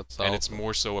is. And it's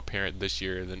more so apparent this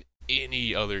year than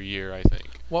any other year, I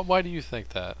think. Why do you think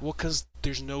that? Well, because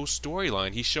there's no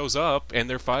storyline. He shows up, and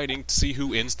they're fighting to see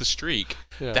who ends the streak.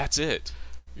 Yeah. That's it.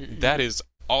 That is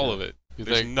all of it.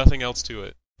 There's nothing else to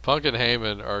it. Punk and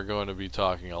Heyman are going to be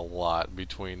talking a lot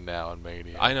between now and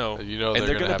Mania. I know. You know, and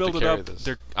they're going to build it up. This.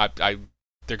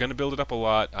 They're going to build it up a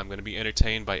lot. I'm going to be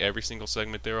entertained by every single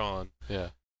segment they're on. Yeah.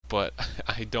 But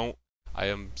I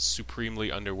am supremely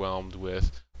underwhelmed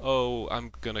with,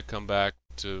 I'm going to come back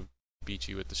to beat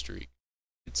you at the streak.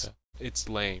 It's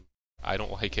lame. I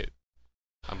don't like it.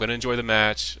 I'm going to enjoy the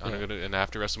match. And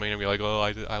after WrestleMania, I'll be like,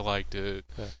 I liked it.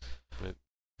 Yeah. But,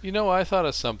 I thought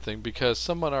of something because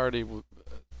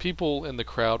people in the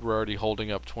crowd were already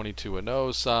holding up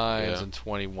 22-0 signs and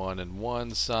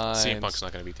 21-1 signs. CM Punk's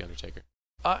not going to beat The Undertaker.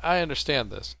 I understand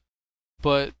this.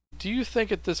 But do you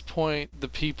think at this point the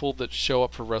people that show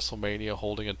up for WrestleMania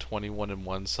holding a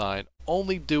 21-1 sign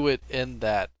only do it in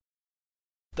that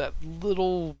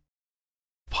little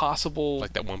possible...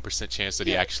 Like that 1% chance that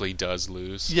he actually does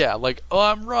lose? Yeah, like,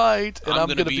 I'm right, and I'm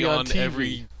going to be on TV.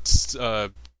 Every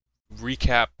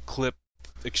recap clip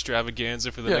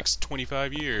extravaganza for the next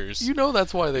 25 years. You know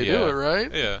that's why they do it,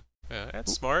 right? Yeah,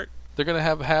 that's smart. They're going to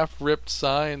have half-ripped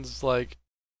signs, like,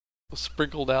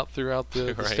 sprinkled out throughout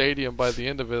the stadium. By the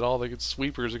end of it, all the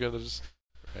sweepers are going to just...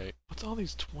 Right. What's all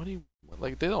these 20...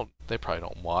 Like, they probably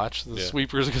don't watch. The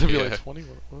sweepers are going to be like, 20...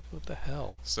 What the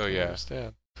hell? So, I don't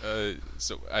understand.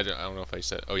 So I don't know if I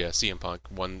said. Oh yeah, CM Punk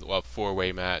won a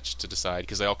 4-way match to decide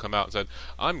because they all come out and said,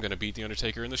 "I'm going to beat the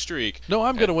Undertaker in the streak." No,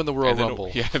 I'm going to win the Royal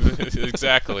Rumble. Yeah,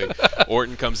 exactly.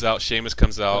 Orton comes out, Sheamus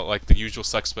comes out, like the usual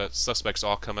suspects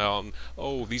all come out,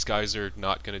 and these guys are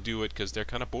not going to do it because they're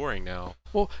kind of boring now.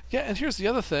 Well, yeah, and here's the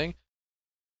other thing.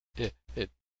 I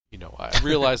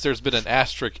realize there's been an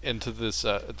asterisk into this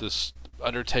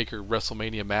Undertaker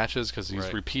WrestleMania matches because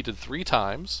he's repeated 3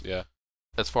 times. Yeah.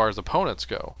 As far as opponents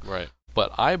go. Right.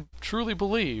 But I truly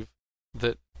believe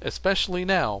that, especially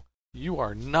now, you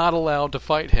are not allowed to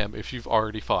fight him if you've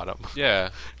already fought him.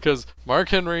 Yeah. Because Mark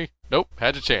Henry, nope,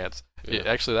 had your chance. Yeah.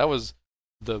 Actually, that was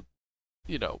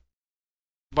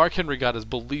Mark Henry got as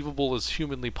believable as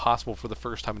humanly possible for the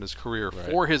first time in his career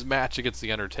for his match against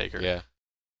The Undertaker. Yeah.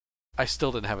 I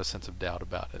still didn't have a sense of doubt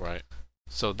about it. Right.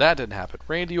 So that didn't happen.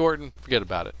 Randy Orton, forget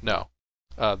about it. No.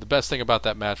 The best thing about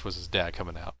that match was his dad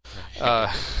coming out.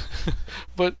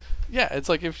 But yeah, it's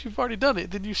like if you've already done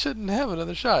it, then you shouldn't have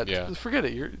another shot. Yeah. Just forget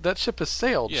it. That ship has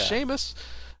sailed. Yeah. Sheamus,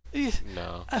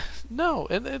 No. no.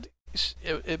 And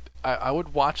I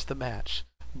would watch the match,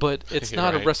 but it's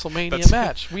not right. a WrestleMania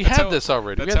match. We had this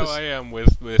already. That's how I am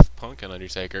with Punk and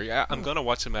Undertaker. Yeah, I'm gonna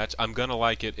watch the match. I'm gonna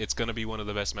like it. It's gonna be one of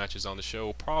the best matches on the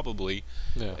show, probably.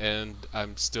 Yeah. And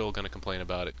I'm still gonna complain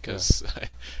about it because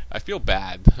I feel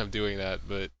bad I'm doing that,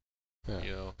 but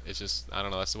it's just I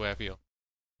don't know. That's the way I feel.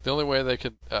 The only way they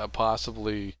could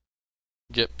possibly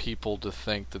get people to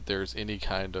think that there's any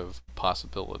kind of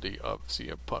possibility of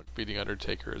CM Punk beating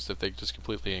Undertaker is if they just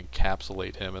completely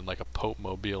encapsulate him in like a Pope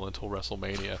mobile until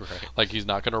WrestleMania. Right. Like he's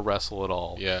not going to wrestle at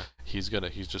all. Yeah. He's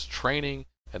just training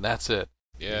and that's it.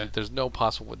 Yeah. There's no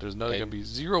possible. There's going to be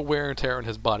zero wear and tear in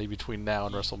his body between now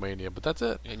and WrestleMania, but that's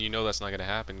it. And that's not going to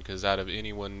happen because out of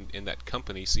anyone in that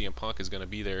company, CM Punk is going to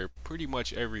be there pretty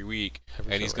much every week,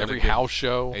 Every house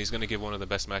show. And he's going to give one of the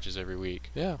best matches every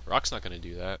week. Yeah. Rock's not going to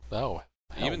do that. No.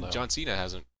 Even no. John Cena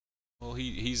hasn't. Well,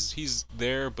 he's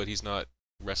there, but he's not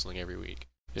wrestling every week.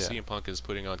 Yeah. CM Punk is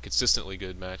putting on consistently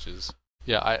good matches.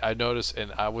 Yeah, I noticed,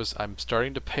 and I'm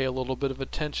starting to pay a little bit of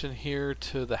attention here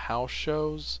to the house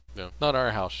shows. No. Not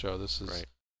our house show. This is Right.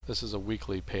 This is a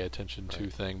weekly pay attention to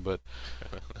Right. thing, but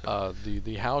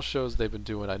the house shows they've been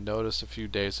doing, I noticed a few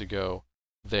days ago,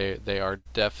 they are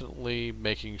definitely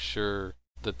making sure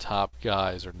the top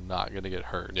guys are not going to get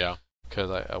hurt. Yeah. Because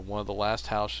one of the last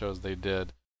house shows they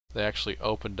did, they actually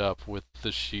opened up with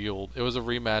the Shield. It was a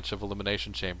rematch of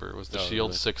Elimination Chamber. It was the Shield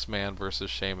really? 6-man versus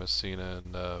Sheamus, Cena,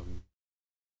 and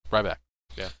Ryback.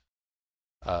 Yeah.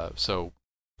 So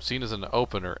Cena's in the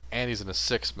opener, and he's in a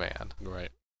 6-man.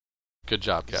 Right. Good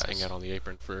job, Just guys. hang out on the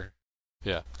apron for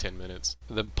 10 minutes.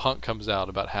 And then Punk comes out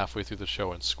about halfway through the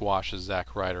show and squashes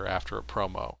Zack Ryder after a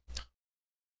promo.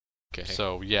 Okay.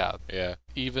 So, yeah, Yeah.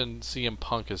 even CM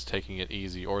Punk is taking it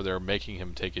easy, or they're making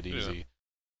him take it easy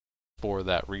for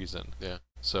that reason. Yeah.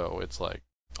 So it's like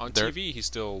On TV, he's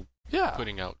still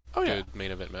putting out good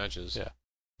main event matches. Yeah.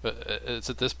 But it's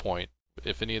at this point,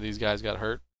 if any of these guys got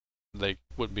hurt, they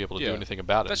wouldn't be able to do anything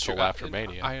about it until after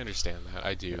Mania. I understand that.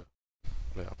 I do.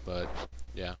 Yeah. But,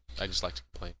 I just like to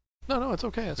complain. No, it's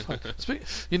okay. That's fine.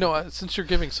 Since you're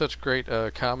giving such great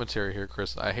commentary here,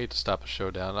 Chris, I hate to stop a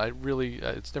show down. I really,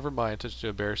 it's never my intention to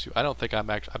embarrass you. I think I'm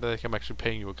actually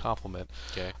paying you a compliment.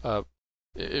 Okay.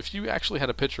 If you actually had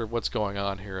a picture of what's going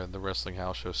on here in the Wrestling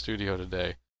House Show studio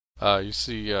today, you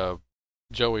see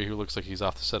Joey, who looks like he's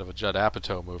off the set of a Judd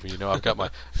Apatow movie. I've got my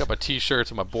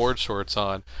T-shirts and my board shorts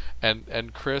on,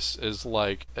 and Chris is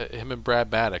like him and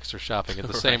Brad Maddox are shopping at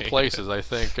the same places. I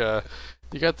think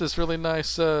you got this really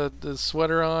nice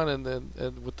sweater on,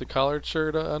 and with the collared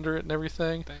shirt under it and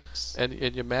everything. Thanks. And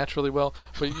you match really well.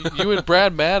 But you and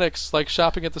Brad Maddox like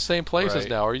shopping at the same places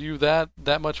now. Are you that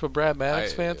much of a Brad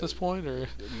Maddox fan at this point, or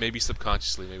maybe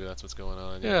subconsciously? Maybe that's what's going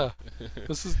on. Yeah.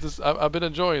 I've been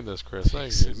enjoying this, Chris.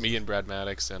 Thanks. Me and Brad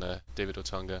Maddox and David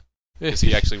Otunga. Because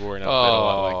he actually wore an outfit a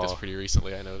lot like this pretty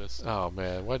recently, I noticed. Oh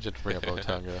man, why'd you bring up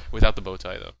Otunga? Without the bow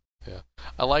tie though. Yeah,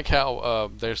 I like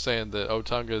how they're saying that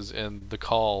Otunga's in The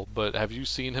Call, but have you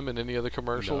seen him in any other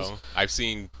commercials? No, I've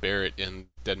seen Barrett in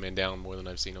Dead Man Down more than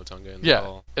I've seen Otunga in The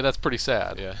Call. And that's pretty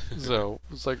sad. Yeah. So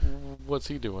it's like, what's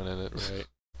he doing in it? Right.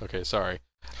 Okay, sorry,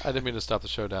 I didn't mean to stop the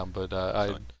show down, but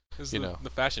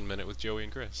the Fashion Minute with Joey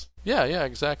and Chris. Yeah,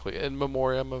 exactly. In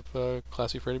memoriam of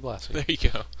Classy Freddie Blassie. There you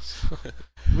go.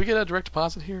 Did we get a direct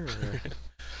deposit here?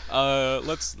 Are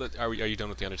you done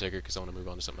with The Undertaker? Because I want to move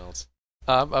on to something else.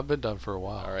 I've been done for a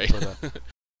while. All right. But,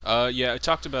 I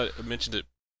mentioned it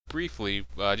briefly.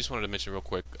 I just wanted to mention real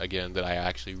quick again that I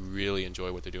actually really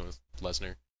enjoy what they're doing with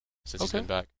Lesnar since he's been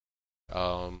back.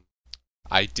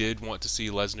 I did want to see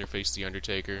Lesnar face The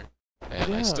Undertaker,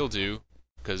 and I still do,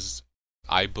 because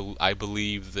I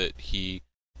believe that he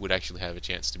would actually have a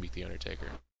chance to beat The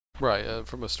Undertaker. Right,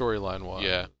 from a storyline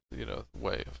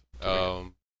way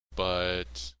of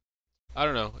but I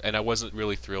don't know, and I wasn't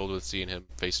really thrilled with seeing him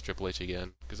face Triple H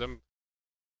again, because I'm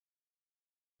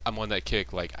on that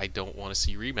kick, like, I don't want to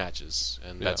see rematches,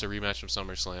 and that's a rematch from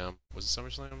SummerSlam. Was it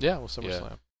SummerSlam? Yeah, it was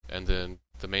SummerSlam. Yeah. And then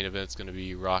the main event's going to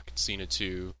be Rock and Cena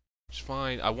 2, which is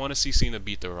fine. I want to see Cena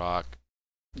beat The Rock.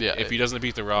 Yeah. If he doesn't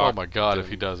beat The Rock... Oh my god, if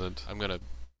he doesn't. I don't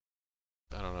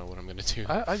know what I'm going to do.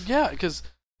 Yeah, because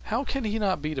How can he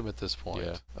not beat him at this point?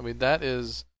 Yeah. I mean, that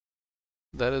is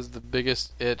the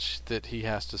biggest itch that he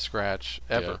has to scratch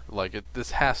ever. Yeah. Like,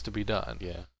 this has to be done.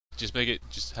 Yeah. Just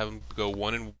have him go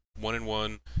 1-1,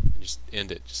 and just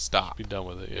end it. Just stop. Be done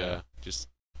with it. Yeah. Just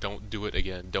don't do it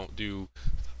again. Don't do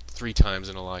 3 times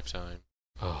in a lifetime.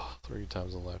 Oh, 3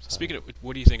 times in a lifetime. Speaking of,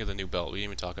 what do you think of the new belt? We didn't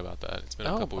even talk about that. It's been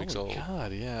a couple weeks old. Oh my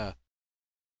God, yeah.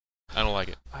 I don't like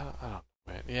it. I don't know,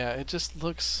 man. Yeah, it just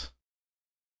looks.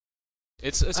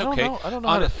 It's okay. I don't know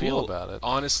how to feel about it.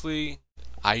 Honestly,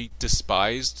 I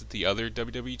despised the other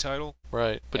WWE title.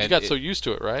 Right, but you got so used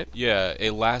to it, right? Yeah,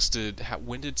 it lasted.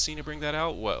 When did Cena bring that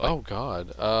out? What? Oh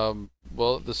God.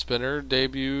 Well, the spinner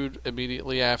debuted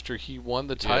immediately after he won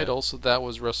the title, so that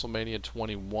was WrestleMania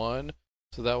 21.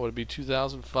 So that would be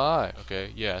 2005.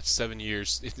 Okay, yeah, it's 7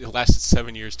 years. It lasted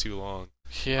 7 years too long.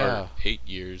 Yeah. Or 8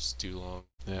 years too long.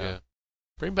 Yeah.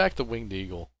 Bring back the Winged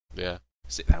Eagle. Yeah.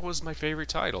 See, that was my favorite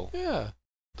title. Yeah.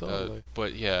 Totally.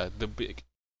 But yeah, the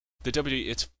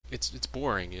WWE, it's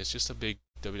boring. It's just a big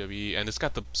WWE, and it's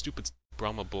got the stupid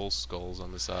Brahma Bull skulls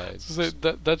on the sides. So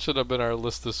that should have been our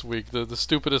list this week. The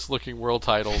stupidest looking world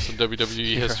titles in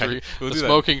WWE history. Right. We'll the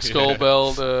smoking skull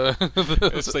belt.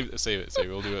 Save it.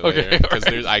 We'll do it later.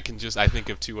 Because I think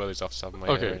of 2 others off the top of my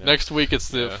head. Okay, right next week it's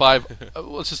the 5.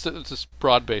 Let's just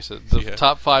broad base it. The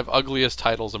top 5 ugliest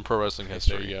titles in pro wrestling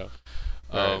history. There you go.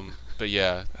 Right. But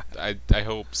yeah, I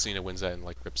hope Cena wins that and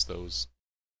like rips those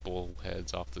bull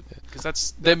heads off the. Because that's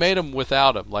they made them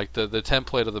without him. Like the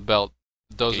template of the belt.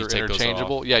 Those are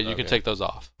interchangeable. Yeah, you can take those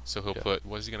off. So he'll put.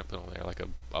 What is he gonna put on there? Like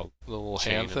a little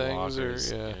hand things or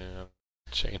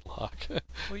chain lock.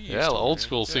 Yeah, old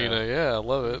school Cena. Yeah, I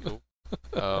love it. Cool.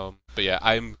 But yeah,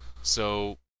 I'm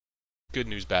so good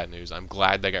news, bad news. I'm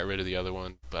glad they got rid of the other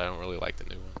one, but I don't really like the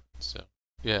new one. So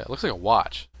yeah, it looks like a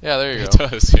watch. Yeah, there you go. It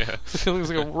does. Yeah, it looks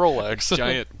like a Rolex.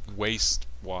 Giant waist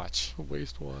watch.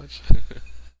 Waist watch.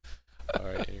 All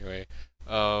right. Anyway,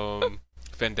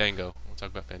 Fandango. We'll talk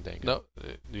about Fandango. No,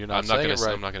 you're not saying it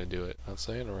right. I'm not gonna do it. Not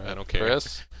saying it right. I don't care.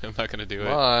 Chris? I'm not gonna do it.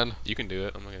 Come on. You can do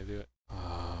it. I'm not gonna do it.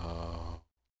 Oh.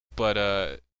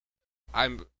 But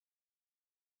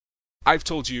I've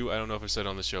told you, I don't know if I said it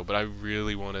on the show, but I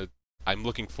really I'm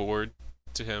looking forward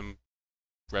to him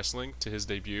wrestling, to his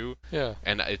debut. Yeah.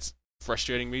 And it's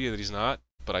frustrating me that he's not,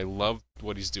 but I love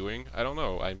what he's doing. I don't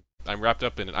know. I'm wrapped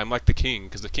up in it. I'm like the King,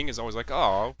 because the King is always like,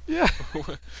 oh. Yeah.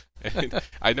 And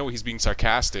I know he's being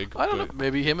sarcastic. I don't know.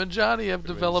 Maybe him and Johnny have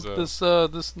developed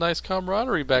this nice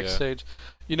camaraderie backstage. Yeah.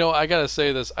 You know, I gotta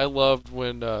say this. I loved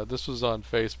when this was on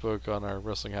Facebook, on our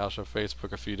Wrestling House Show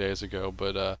Facebook a few days ago,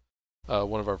 but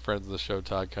one of our friends of the show,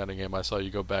 Todd Cunningham, I saw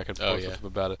you go back and forth with him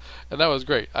about it. And that was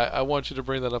great. I want you to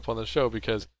bring that up on the show,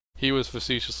 because he was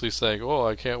facetiously saying, oh,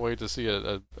 I can't wait to see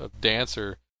a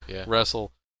dancer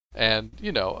wrestle. And,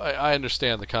 you know, I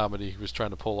understand the comedy he was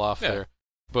trying to pull off there.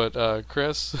 But,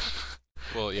 Chris,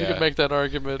 well, if you could make that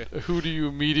argument, who do you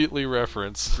immediately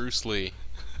reference? Bruce Lee.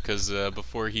 Because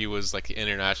before he was like the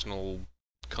international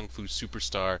kung fu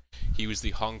superstar, he was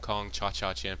the Hong Kong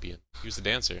cha-cha champion. He was the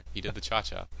dancer. He did the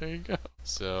cha-cha. There you go.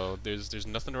 So there's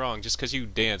nothing wrong. Just because you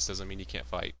dance doesn't mean you can't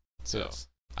fight. So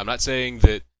I'm not saying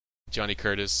that Johnny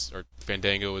Curtis or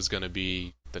Fandango is going to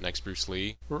be the next Bruce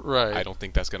Lee. Right. I don't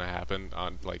think that's going to happen,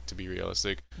 to be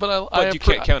realistic. But you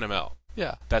can't count him out.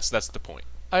 Yeah. That's the point.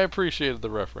 I appreciated the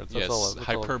reference. That's yes, all.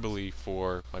 hyperbole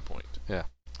for my point. Yeah.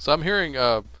 So I'm hearing,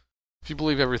 if you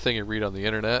believe everything you read on the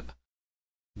internet,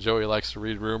 Joey likes to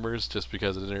read rumors just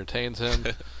because it entertains him.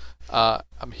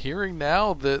 I'm hearing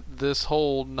now that this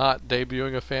whole not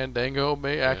debuting a Fandango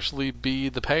may actually be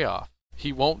the payoff.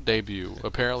 He won't debut,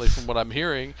 apparently, from what I'm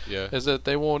hearing, is that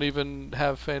they won't even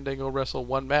have Fandango wrestle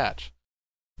one match,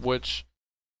 which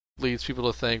leads people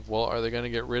to think, well, are they going to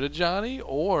get rid of Johnny?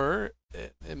 Or,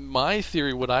 in my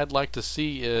theory, what I'd like to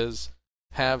see is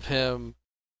have him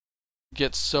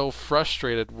get so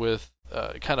frustrated with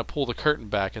kind of pull the curtain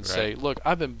back and say, look,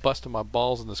 I've been busting my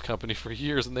balls in this company for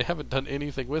years and they haven't done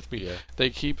anything with me. They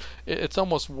keep it's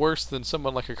almost worse than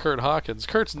someone like a Curt Hawkins.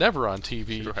 Kurt's never on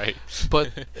TV.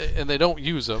 But and they don't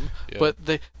use him, but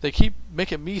they keep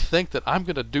making me think that I'm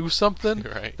going to do something.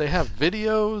 They have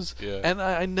videos and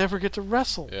I never get to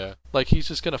wrestle. Like he's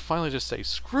just going to finally just say,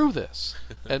 screw this.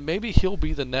 And maybe he'll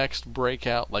be the next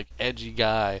breakout like edgy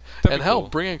guy. And hell,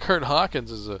 bringing Curt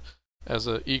Hawkins as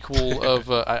a equal of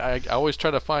I always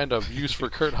try to find a use for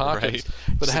Curt Hawkins,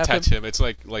 but just attach him. It's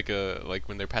like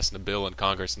when they're passing a bill in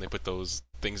Congress and they put those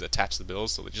things attached to the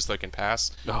bills so that just so they can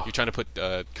pass. You're trying to put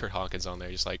Curt Hawkins on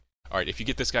there, just like, all right, if you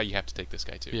get this guy, you have to take this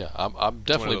guy too. Yeah, I'm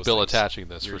definitely bill attaching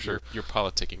this for sure. You're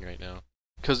politicking right now.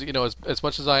 because as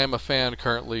much as I am a fan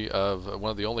currently of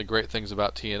one of the only great things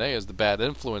about TNA is the Bad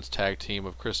Influence tag team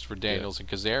of Christopher Daniels and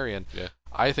Kazarian. Yeah.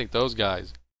 I think those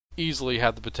guys easily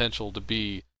have the potential to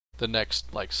be the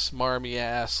next like smarmy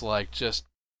ass, like just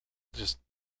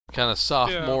kind of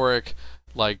sophomoric,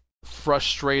 like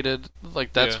frustrated,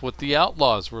 like that's what the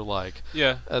Outlaws were like.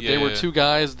 They were two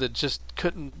guys that just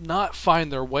couldn't not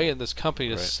find their way in this company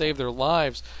to save their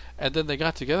lives, and then they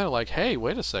got together like, hey,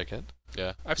 wait a second.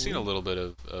 Yeah, I've seen a little bit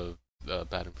of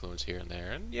Bad Influence here and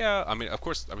there, and of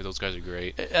course, those guys are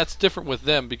great. That's different with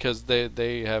them because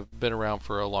they have been around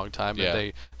for a long time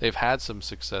and they've had some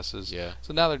successes. Yeah.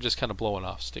 So now they're just kind of blowing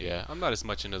off steam. Yeah, I'm not as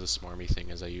much into the smarmy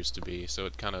thing as I used to be, so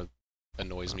it kind of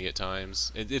annoys me at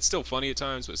times. It's still funny at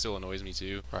times, but it still annoys me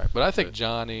too. Right, but I think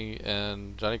Johnny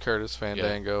Curtis,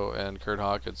 Fandango, and Kurt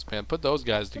Hawkins, man, put those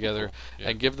guys together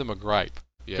and give them a gripe.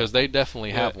 Because they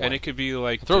definitely have one. And it could be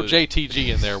like... Throw JTG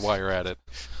in there while you're at it.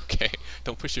 Okay,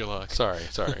 don't push your luck. Sorry.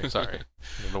 I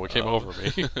don't know what came over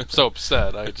me. I'm so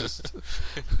upset. You're just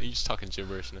talking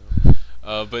gibberish now.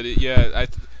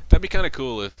 That'd be kind of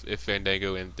cool if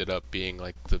Fandango ended up being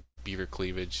like the beaver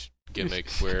cleavage gimmick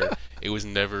where it was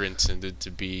never intended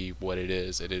to be what it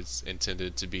is. It is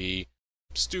intended to be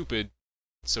stupid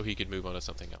so he could move on to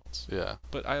something else. Yeah.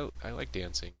 But I like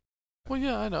dancing. Well,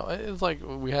 yeah, I know. It's like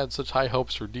we had such high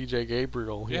hopes for DJ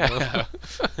Gabriel. They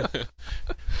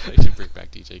should bring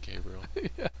back DJ Gabriel.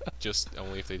 Yeah. Just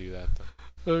only if they do that,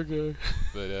 though. Okay.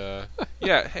 But,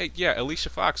 Alicia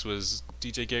Fox was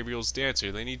DJ Gabriel's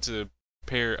dancer. They need to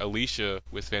pair Alicia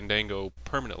with Fandango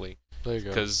permanently. There you go.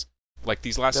 Because, like,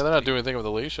 these last... Yeah, they're not doing anything with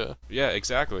Alicia. Yeah,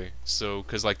 exactly. So,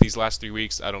 because, like, these last 3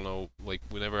 weeks, I don't know, like,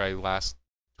 whenever I last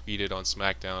tweeted on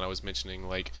SmackDown, I was mentioning,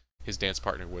 like, his dance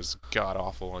partner was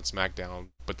god-awful on SmackDown,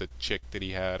 but the chick that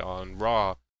he had on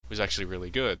Raw was actually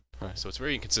really good. Right. So it's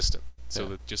very inconsistent.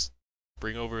 So just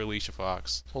bring over Alicia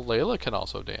Fox. Well, Layla can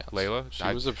also dance. Layla?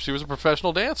 She was a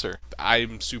professional dancer.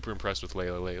 I'm super impressed with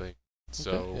Layla lately.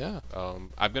 So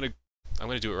I'm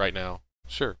gonna do it right now.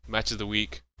 Sure. Match of the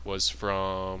week was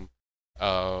from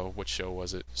what show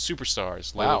was it?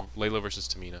 Superstars. Wow. Layla versus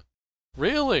Tamina.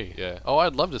 Really? Yeah. Oh,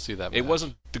 I'd love to see that match. It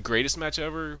wasn't the greatest match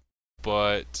ever,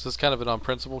 but... Is this kind of an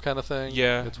on-principle kind of thing?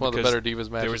 Yeah. It's one of the better Divas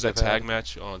matches. There was that tag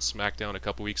match on SmackDown a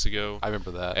couple weeks ago. I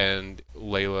remember that. And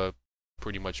Layla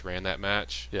pretty much ran that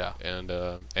match. Yeah. And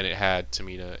it had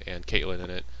Tamina and Caitlyn in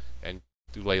it, and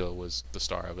Layla was the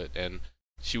star of it. And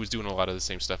she was doing a lot of the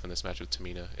same stuff in this match with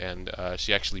Tamina, and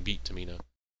she actually beat Tamina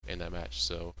in that match.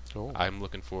 So I'm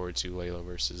looking forward to Layla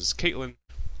versus Caitlyn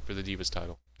for the Divas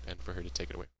title, and for her to take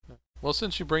it away. Well,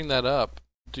 since you bring that up,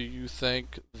 do you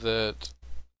think that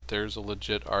there's a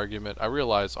legit argument? I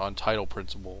realize on title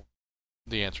principle,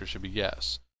 the answer should be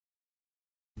yes.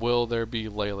 Will there be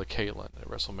Layla Caitlyn at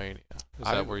WrestleMania? Is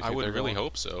that where you think I would they're really going?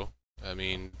 hope so. I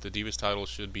mean, the Divas title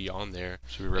should be on there.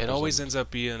 Should be it always ends up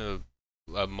being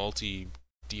a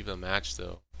multi-diva match,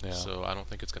 though. Yeah. So I don't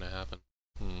think it's going to happen.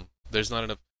 Hmm. There's not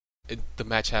enough... the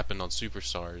match happened on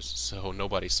Superstars, so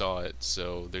nobody saw it,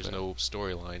 so there's no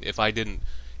storyline. If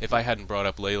I hadn't brought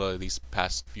up Layla these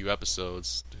past few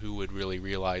episodes, who would really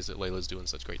realize that Layla's doing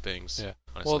such great things? Yeah.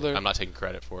 Honestly, I'm not taking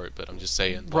credit for it, but I'm just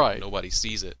saying, nobody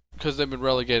sees it. Because they've been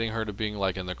relegating her to being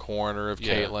like in the corner of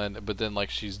Caitlyn, but then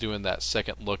like she's doing that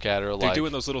second look at her. They're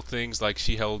doing those little things, like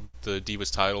she held the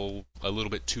Divas title a little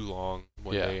bit too long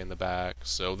one day in the back.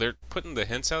 So they're putting the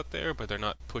hints out there, but they're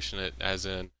not pushing it as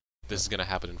in this is going to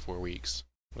happen in 4 weeks.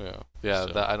 Yeah.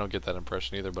 I don't get that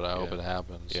impression either, but I hope it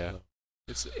happens. Yeah.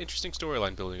 It's an interesting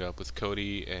storyline building up with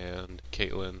Cody and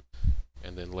Caitlyn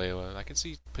and then Layla. I can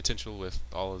see potential with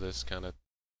all of this kind of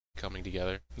coming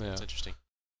together. Yeah. It's interesting.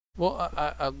 Well,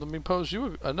 let me pose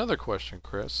you another question,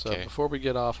 Chris. Okay. Before we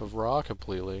get off of Raw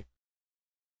completely,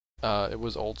 it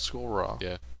was old school Raw.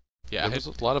 Yeah. There was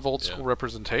a lot of old school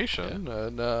representation. Yeah.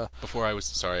 And before I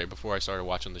started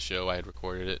watching the show, I had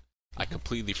recorded it. I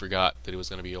completely forgot that it was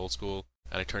going to be old school.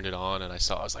 And I turned it on, and I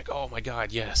was like, "Oh my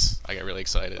God, yes!" I got really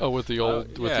excited. Oh, with the old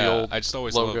I just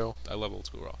always logo. I love old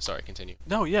school Raw. Sorry, continue.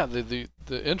 No, yeah, the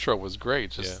intro was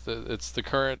great. Just it's the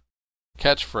current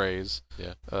catchphrase.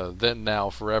 Yeah. Then, now,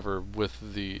 forever. With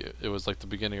it was like the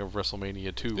beginning of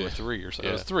WrestleMania 2 or 3 or something.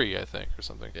 It was 3, I think, or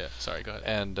something. Yeah. Sorry, go ahead.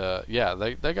 And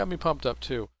that got me pumped up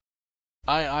too.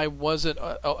 I wasn't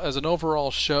as an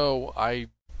overall show. I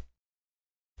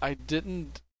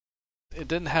didn't. It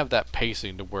didn't have that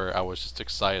pacing to where I was just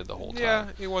excited the whole time. Yeah,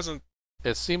 it wasn't.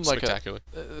 It seemed spectacular.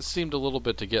 It seemed a little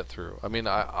bit to get through. I mean,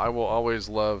 I will always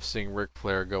love seeing Ric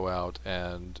Flair go out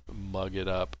and mug it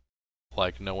up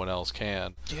like no one else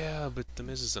can. Yeah, but The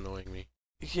Miz is annoying me.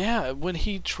 Yeah, when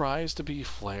he tries to be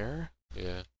Flair.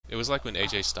 Yeah. It was like when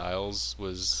AJ Styles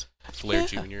was Flair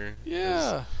Jr.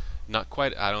 Yeah. Not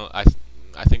quite. I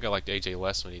think I liked AJ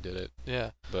less when he did it.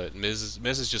 Yeah. But Miz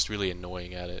is just really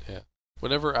annoying at it. Yeah.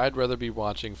 Whenever I'd rather be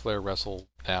watching Flair wrestle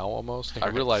now, almost, I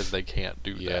realize they can't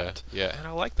do that. Yeah, and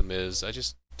I like the Miz. I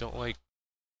just don't like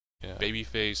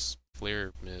babyface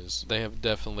Flair Miz. They have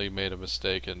definitely made a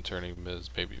mistake in turning Miz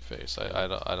babyface.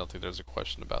 I don't think there's a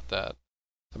question about that.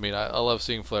 I mean, I love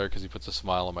seeing Flair because he puts a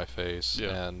smile on my face,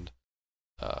 and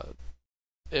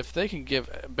if they can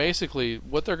basically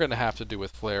what they're going to have to do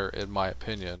with Flair, in my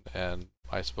opinion, and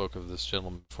I spoke of this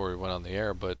gentleman before we went on the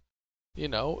air, but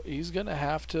he's going to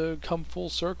have to come full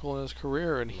circle in his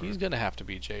career, and he's going to have to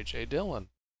be J.J. Dillon.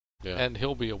 Yeah. And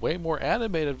he'll be a way more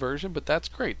animated version, but that's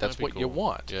great. That's what you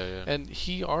want. Yeah. And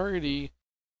he already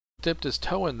dipped his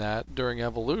toe in that during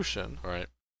Evolution. Right.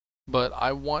 But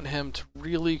I want him to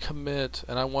really commit,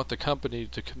 and I want the company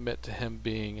to commit to him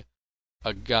being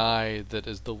a guy that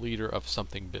is the leader of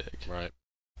something big. Right.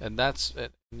 And that's,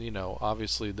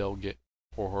 obviously they'll get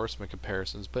Four Horsemen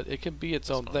comparisons, but it can be its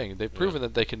own thing. They've proven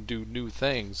that they can do new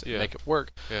things and make it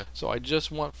work. Yeah. So I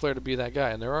just want Flair to be that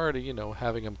guy. And they're already,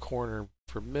 having him corner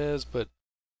for Miz, but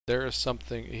there is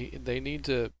something, they need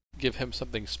to give him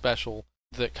something special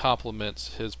that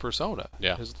complements his persona.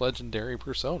 Yeah. His legendary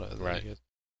persona. Right.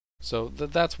 So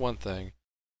that's one thing.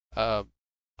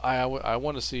 I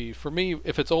want to see, for me,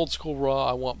 if it's old school Raw,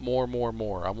 I want more.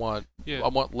 I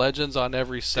want legends on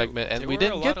every segment, and we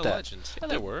didn't get that. Legends. Yeah,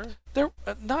 there were.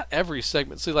 Not every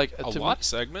segment. See, like a lot of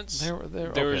segments.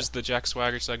 There was the Jack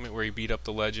Swagger segment where he beat up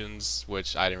the legends,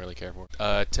 which I didn't really care for.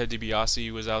 Ted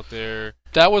DiBiase was out there.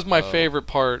 That was my favorite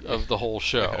part of the whole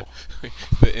show.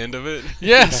 The end of it.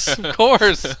 Yes, of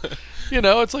course.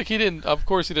 It's like of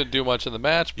course he didn't do much in the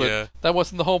match, but that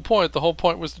wasn't the whole point. The whole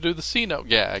point was to do the C-note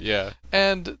gag. Yeah.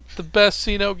 And the best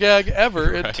C-note gag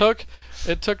ever. Right.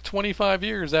 It took 25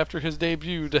 years after his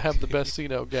debut to have the best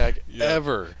C-note gag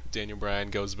ever. Daniel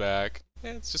Bryan goes back.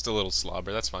 Yeah, it's just a little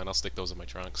slobber. That's fine. I'll stick those in my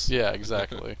trunks. Yeah,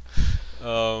 exactly.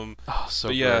 So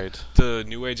great. The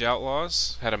New Age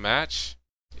Outlaws had a match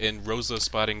in Rosa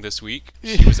spotting this week.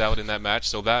 She was out in that match,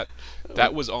 so that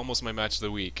was almost my match of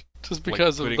the week. Just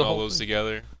because of putting all those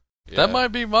together. Yeah. That might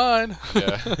be mine.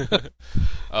 Yeah.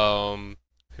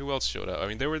 Who else showed up? I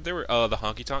mean, there were the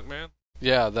Honky Tonk Man.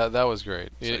 Yeah, that was great.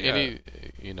 So,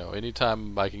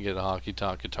 anytime I can get a honky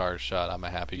tonk guitar shot, I'm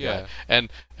a happy guy.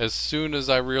 And as soon as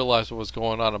I realized what was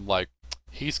going on, I'm like,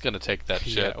 he's gonna take that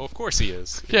shit. Yeah, well, of course he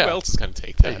is. Yeah. Who else is gonna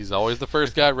take that? He's always the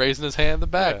first guy raising his hand in the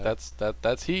back. Yeah.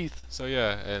 That's Heath. So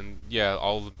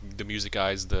all the music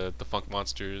guys, the Funk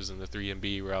Monsters and the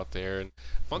 3MB were out there, and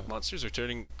Funk Monsters are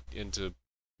turning into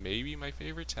maybe my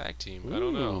favorite tag team. Ooh, I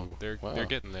don't know. They're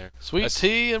getting there. Sweet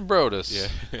Tea and Brodus.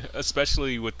 Yeah,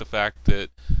 especially with the fact that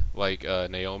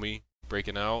Naomi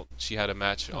breaking out, she had a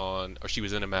match she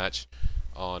was in a match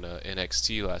on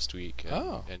NXT last week,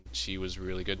 and she was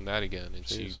really good in that again, and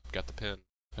she got the pin.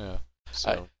 Yeah.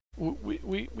 So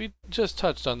we just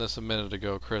touched on this a minute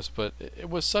ago, Chris, but it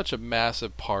was such a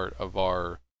massive part of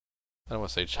our, I don't want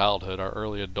to say childhood, our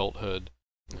early adulthood.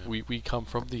 Yeah. We come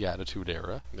from the Attitude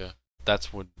Era. Yeah.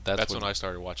 That's when I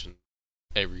started watching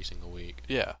every single week.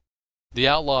 Yeah. The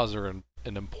Outlaws are an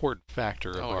important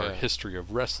factor of our history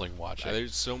of wrestling watching.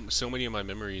 There's so many of my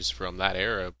memories from that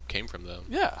era came from them.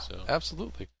 Yeah,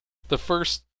 absolutely.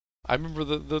 I remember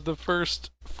the first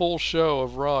full show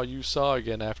of Raw you saw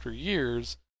again after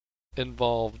years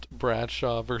involved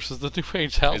Bradshaw versus the New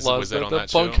Age Outlaws, the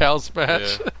bunkhouse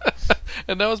match. Yeah.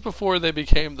 And that was before they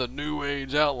became the New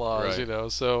Age Outlaws,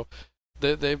 right. So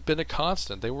they've been a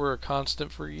constant. They were a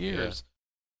constant for years.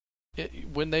 Yeah.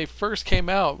 When they first came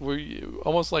out, were you,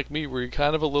 almost like me, were you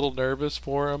kind of a little nervous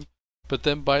for them? But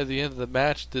then by the end of the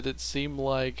match, did it seem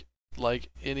like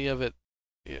any of it?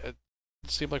 It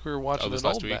seemed like we were watching an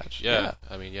old match. Yeah.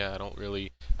 I mean, I don't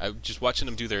really. I just watching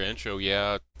them do their intro.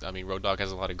 Yeah, I mean, Road Dogg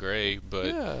has a lot of gray,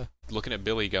 but looking at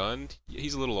Billy Gunn,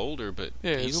 he's a little older, but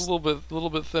he's a little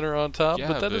bit thinner on top. Yeah,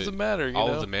 but that doesn't matter.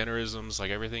 All of the mannerisms,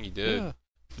 like everything he did. Yeah.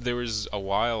 There was a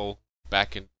while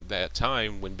back in that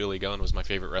time when Billy Gunn was my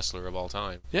favorite wrestler of all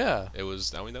time. Yeah. It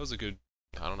was. I mean, that was a good,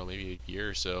 I don't know, maybe a year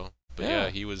or so.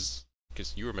 But he was,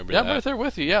 because you remember that. Yeah, I'm right there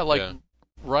with you. Yeah,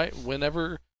 right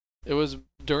whenever it was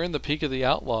during the peak of the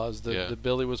Outlaws, the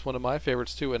Billy was one of my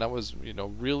favorites too, and I was,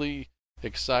 really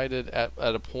excited at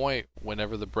a point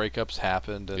whenever the breakups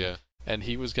happened, and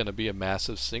he was going to be a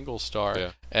massive single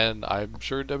star, and I'm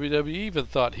sure WWE even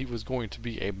thought he was going to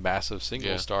be a massive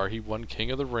single star. He won King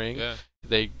of the Ring. Yeah.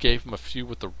 They gave him a feud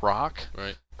with The Rock.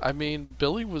 Right. I mean,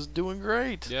 Billy was doing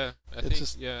great. Yeah, I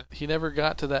think he never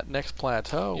got to that next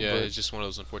plateau. Yeah, it's just one of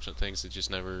those unfortunate things that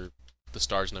just never, the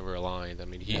stars never aligned. I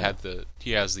mean, he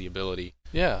has the ability.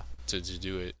 Yeah. To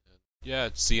do it. Yeah,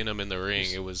 seeing them in the ring,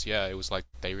 it was like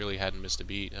they really hadn't missed a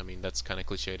beat. I mean, that's kind of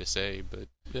cliche to say, but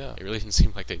yeah, it really didn't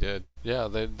seem like they did. Yeah,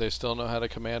 they still know how to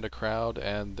command a crowd,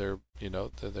 and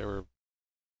they were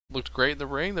looked great in the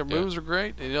ring. Their moves are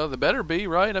great. They better be,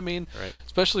 right? I mean,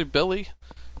 especially Billy.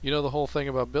 The whole thing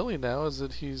about Billy now is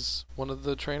that he's one of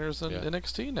the trainers in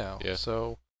NXT now. Yeah.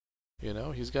 So,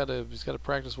 he's got to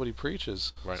practice what he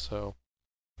preaches. Right. So,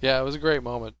 yeah, it was a great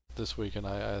moment this week, and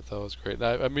I thought it was great. And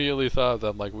I immediately thought of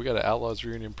them, like, we got an Outlaws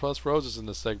reunion plus Roses in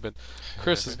this segment.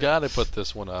 Chris has got to put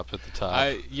this one up at the top.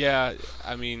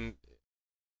 I mean,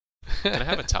 can I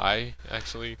have a tie,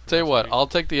 actually? Tell you what, I'll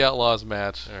take the Outlaws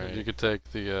match. Right. You could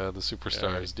take the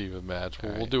Superstars Diva match.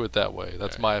 We'll do it that way.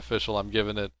 That's my official. I'm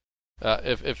giving it.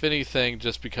 If anything,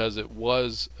 just because it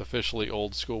was officially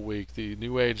Old School Week, the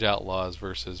New Age Outlaws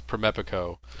versus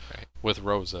Premepico with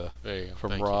Rosa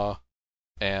from Raw.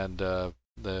 And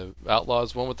the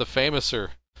Outlaws won with the Famouser.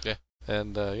 Yeah.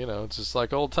 And, it's just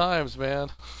like old times, man.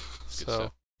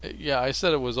 So, yeah, I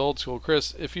said it was old school.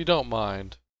 Chris, if you don't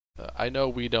mind, I know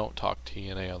we don't talk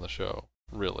TNA on the show,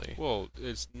 really. Well,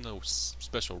 it's no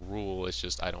special rule. It's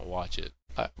just I don't watch it.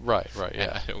 Right,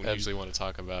 yeah. I don't usually want to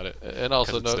talk about it. And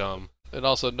also, it's dumb. And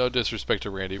also, no disrespect to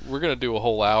Randy. We're going to do a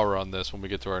whole hour on this when we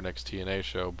get to our next TNA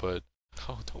show, but...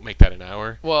 Oh, don't make that an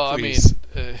hour. Well, please.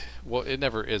 I mean, it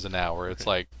never is an hour. It's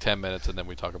like 10 minutes and then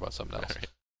we talk about something else. Right.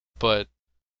 But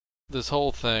this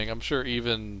whole thing, I'm sure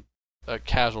even a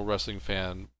casual wrestling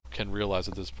fan can realize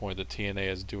at this point that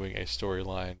TNA is doing a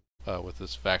storyline with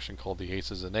this faction called the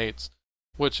Aces and Eights,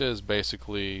 which is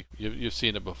basically, you've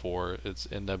seen it before, it's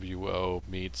NWO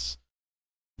meets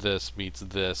this,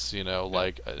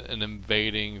 like an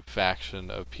invading faction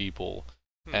of people.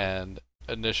 And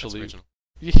initially...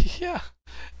 Yeah,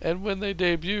 and when they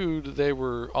debuted, they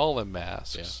were all in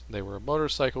masks. Yeah. They were a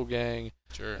motorcycle gang.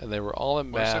 Sure. And they were all in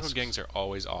masks. Motorcycle gangs are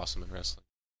always awesome in wrestling.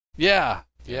 Yeah.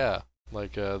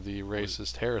 Like the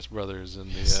racist Harris brothers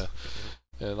and the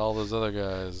and all those other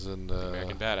guys and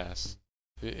American Badass.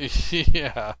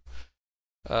 Yeah.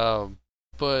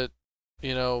 But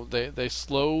they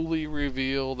slowly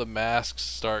reveal, the masks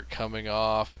start coming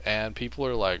off, and people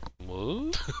are like,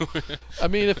 what? I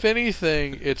mean, if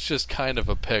anything, it's just kind of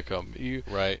a pick-em. You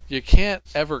can't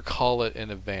ever call it in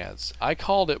advance. I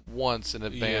called it once in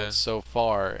advance so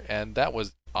far, and that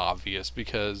was obvious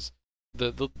because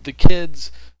the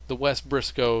kids, the Wes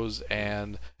Briscoes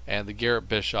and the Garrett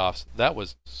Bischoffs, that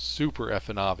was super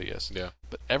effing obvious. Yeah.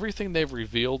 But everything they've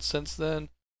revealed since then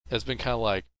has been kind of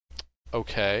like,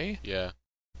 okay. Yeah.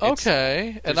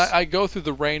 Okay. And I go through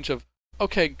the range of,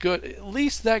 okay, good. At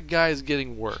least that guy's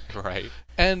getting work. Right.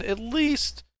 And at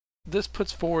least this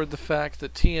puts forward the fact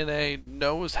that TNA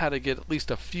knows how to get at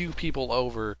least a few people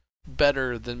over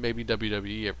better than maybe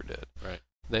WWE ever did. Right.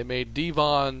 They made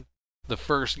Devon the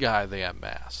first guy they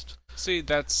unmasked. See,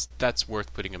 that's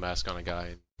worth putting a mask on a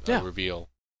guy and reveal.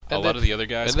 And a lot of the other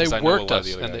guys, and they worked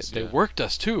us, and they worked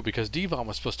us too, because Devon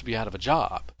was supposed to be out of a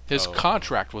job. His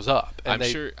contract was up. And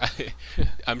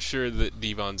I'm sure that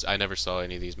Devon's. I never saw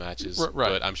any of these matches,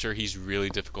 but I'm sure he's really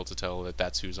difficult to tell that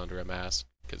that's who's under a mask,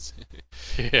 because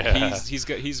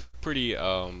he's pretty.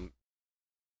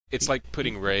 It's like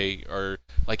putting Ray or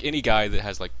like any guy that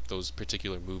has like those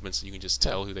particular movements that you can just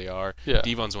tell who they are. Yeah.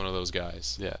 Devon's one of those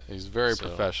guys. Yeah, he's very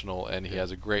professional, and he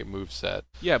has a great move set.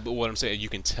 Yeah, but what I'm saying, you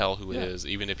can tell who it is,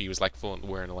 even if he was like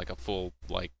wearing like a full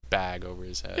like bag over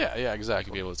his head. Yeah, exactly. You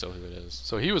can be able to tell who it is.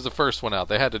 So he was the first one out.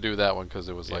 They had to do that one because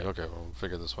it was like, okay, we'll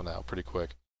figure this one out pretty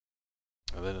quick.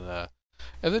 And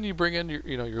then you bring in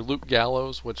your Luke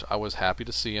Gallows, which I was happy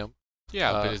to see him.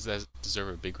 Yeah, but does that deserve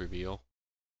a big reveal?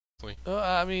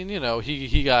 I mean,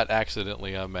 he got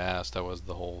accidentally unmasked. That was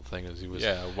the whole thing. As he was.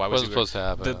 Yeah, why was he supposed to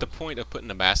happen? The point of putting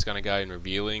a mask on a guy and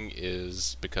revealing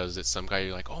is because it's some guy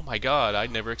you're like, oh my god, I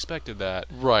never expected that.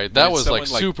 Right. That was like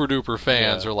super duper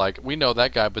fans are like, we know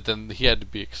that guy, but then he had to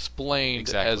be explained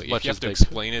as much as if you have to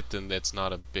explain it, then that's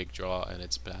not a big draw and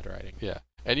it's bad writing. Yeah,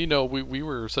 and we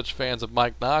were such fans of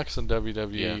Mike Knox in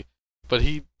WWE, but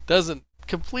he doesn't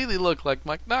completely look like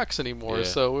Mike Knox anymore,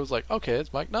 so it was like, okay,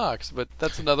 it's Mike Knox, but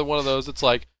that's another one of those. It's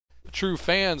like true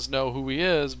fans know who he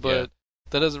is, but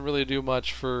that doesn't really do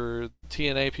much for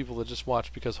TNA people that just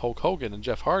watch because Hulk Hogan and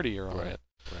Jeff Hardy are on it.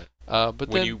 Right. But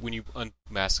when you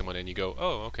unmask someone and you go,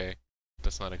 oh, okay,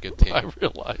 that's not a good thing. I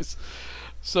realize.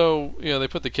 So they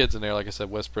put the kids in there, like I said,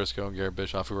 Wes Briscoe and Garrett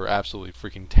Bischoff, who were absolutely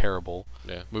freaking terrible.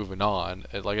 Yeah. Moving on,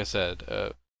 like I said,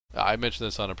 I mentioned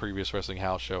this on a previous Wrestling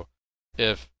House show.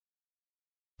 If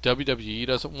WWE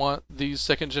doesn't want these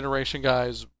second generation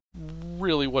guys,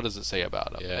 really, what does it say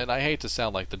about them? Yeah. And I hate to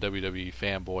sound like the WWE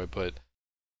fanboy, but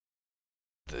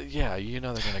yeah, you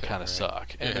know they're going to kind of Right.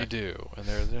 suck, and Yeah. they do, and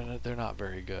they're not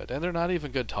very good, and they're not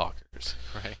even good talkers.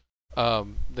 Right.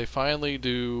 They finally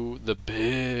do the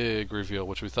big reveal,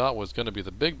 which we thought was going to be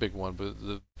the big one, but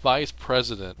the vice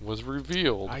president was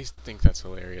revealed. I think that's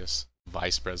hilarious.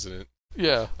 Vice president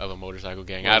Yeah. of a motorcycle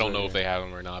gang. Motorcycle I don't know if gang. they have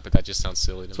him or not, but that just sounds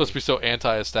silly to It's supposed me. to be so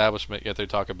anti-establishment, yet they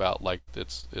talk about like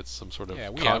it's some sort of Yeah,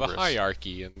 we Congress. have a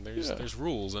hierarchy, and there's Yeah. there's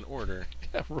rules and order.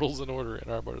 Yeah, rules and order in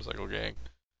our motorcycle gang.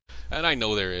 And I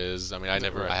know there is. I mean, Right.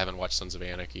 I haven't watched Sons of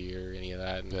Anarchy or any of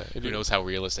that. And Yeah, who knows how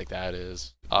realistic that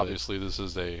is? but- Obviously, this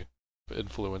is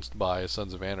influenced by a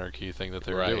Sons of Anarchy thing that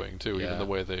they're Right, doing too, yeah. even the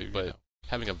way they. But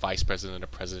having a vice president and a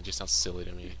president just sounds silly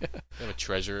to me. They have a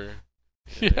treasurer.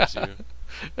 Yeah. there's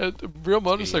you. Real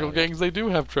motorcycle idiotic. gangs, they do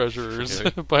have treasurers,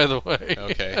 Really? by the way.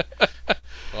 Okay.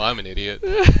 Well, I'm an idiot.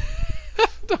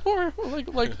 Don't worry,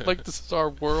 like this is our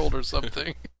world or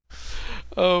something.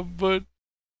 But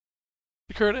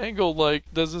Kurt Angle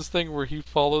does this thing where he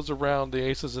follows around the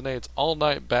Aces and Eights all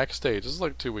night backstage. This is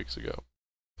like 2 weeks ago,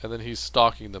 and then he's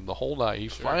stalking them the whole night. He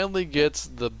Sure. finally gets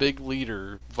the big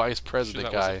leader, vice president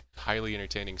Sure, that guy. was a highly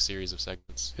entertaining series of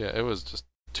segments. Yeah, it was just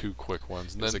 2 quick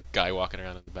ones. And There's then, a guy walking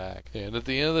around in the back. yeah, and at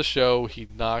the end of the show, he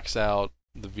knocks out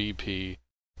the VP,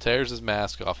 tears his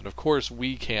mask off, and of course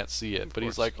we can't see it. Of But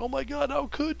he's course. like, "Oh my God, how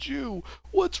could you?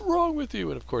 What's wrong with you?"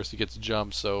 And of course he gets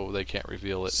jumped, so they can't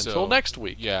reveal it until next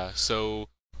week. Yeah, so,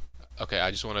 okay,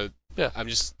 I just want to, Yeah. I'm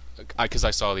just, because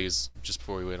I saw these just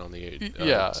before we went on the,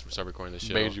 Yeah. start recording the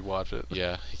show. Made you watch it.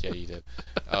 Yeah, you did.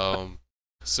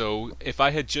 So if I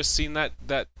had just seen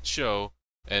that show,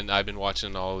 and I've been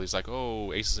watching all these like,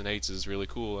 oh, Aces and Eights is really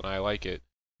cool, and I like it,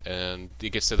 and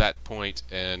it gets to that point,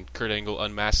 and Kurt Angle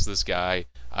unmasks this guy.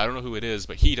 I don't know who it is,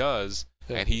 but he does,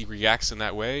 Yeah. and he reacts in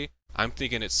that way. I'm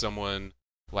thinking it's someone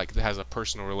like that has a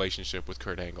personal relationship with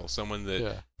Kurt Angle, someone that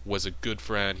Yeah. was a good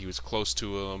friend. He was close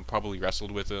to him, probably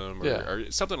wrestled with him, or, Yeah.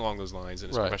 or something along those lines in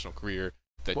his Right. professional career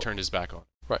that Well- turned his back on.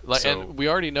 Right. So- And we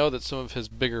already know that some of his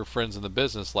bigger friends in the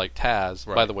business, like Taz.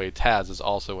 By Right. the way, Taz is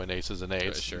also in Aces and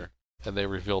Eights. Sure. And they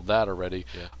revealed that already.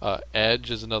 Yeah.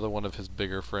 Edge is another one of his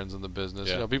bigger friends in the business.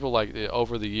 Yeah. You know, people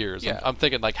over the years. Yeah. I'm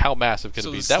thinking how massive could So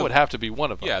it be? this is That the- would have to be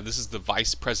one of them. Yeah, this is the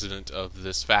vice president of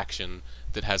this faction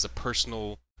that has a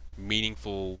personal,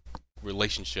 meaningful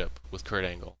relationship with Kurt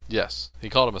Angle. Yes. He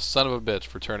called him a son of a bitch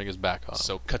for turning his back on him.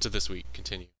 So cut to this week.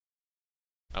 Continue.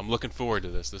 I'm looking forward to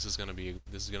this. This is gonna be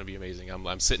amazing.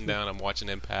 I'm sitting down. I'm watching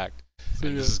Impact,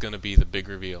 and this is gonna be the big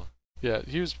reveal. Yeah,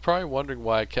 he was probably wondering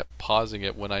why I kept pausing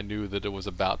it when I knew that it was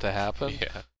about to happen.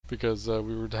 Yeah. Because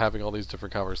we were having all these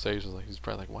different conversations. Like he's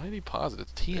probably like, "Why did he pause it?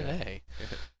 It's TNA."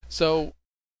 Yeah. So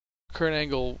Kurt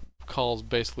Angle calls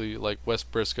basically like Wes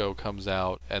Briscoe comes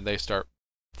out and they start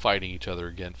fighting each other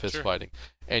again, fist Sure. fighting.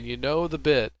 And you know the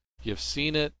bit. You've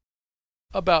seen it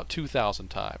about 2,000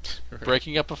 times. Right.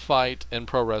 Breaking up a fight in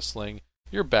pro wrestling,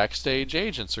 your backstage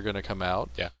agents are going to come out.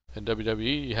 Yeah. In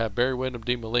WWE, you have Barry Windham,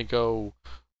 Dean Malenko,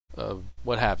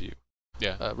 what have you.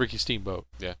 Yeah. Ricky Steamboat.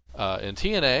 Yeah. In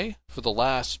TNA, for the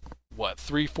last,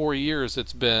 3-4 years,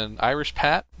 it's been Irish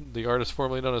Pat, the artist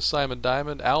formerly known as Simon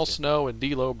Diamond, Al Snow, and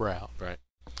D'Lo Brown. Right.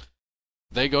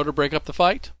 They go to break up the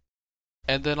fight,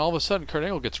 and then all of a sudden Kurt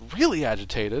Angle gets really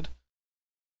agitated.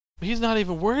 He's not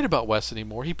even worried about Wes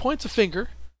anymore. He points a finger,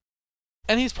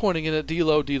 and he's pointing it at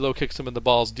D'Lo. D'Lo kicks him in the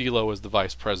balls. D'Lo is the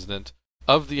vice president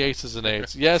of the Aces and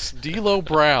Eights. Yes, D'Lo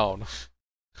Brown.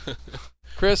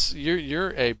 Chris,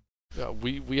 you're a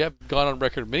we have gone on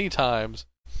record many times.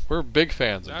 We're big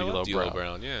fans of I D'Lo love D'Lo Brown.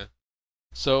 Brown. Yeah.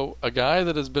 So a guy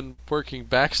that has been working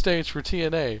backstage for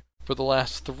TNA for the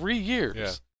last 3 years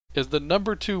Yeah. is the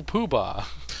number 2 poobah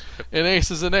in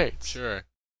Aces and Eights. Sure.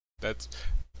 That's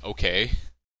okay.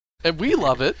 And we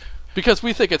love it because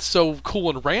we think it's so cool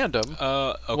and random.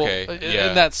 Okay. Well, yeah.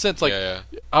 in that sense, like yeah.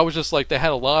 I was just like they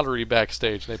had a lottery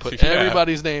backstage and they put Yeah.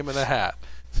 everybody's name in a hat.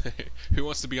 Who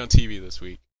wants to be on TV this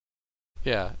week?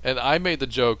 Yeah, and I made the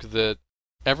joke that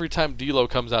every time D'Lo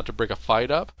comes out to break a fight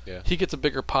up, Yeah. he gets a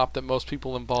bigger pop than most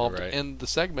people involved Right. in the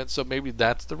segment. So maybe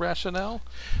that's the rationale.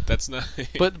 That's not.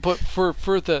 But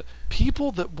for the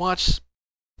people that watch,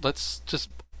 let's just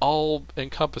all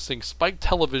encompassing Spike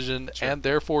Television Sure. and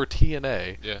therefore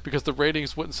TNA, Yeah. because the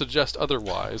ratings wouldn't suggest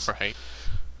otherwise. Right.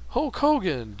 Hulk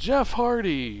Hogan, Jeff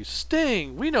Hardy,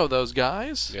 Sting, we know those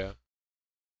guys. Yeah.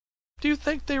 Do you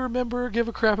think they remember or give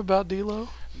a crap about D'Lo?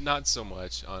 Not so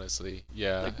much, honestly.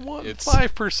 Yeah. Like it's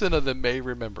 5% of them may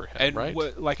remember him, and right?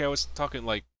 what, like I was talking,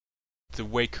 like the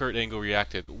way Kurt Angle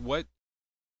reacted. What?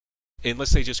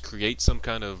 Unless they just create some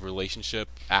kind of relationship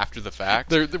after the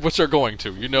fact. Which they're going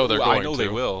to. You know they're Well, going I know to. they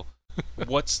will.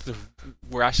 What's the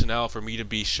rationale for me to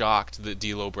be shocked that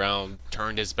D'Lo Brown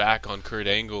turned his back on Kurt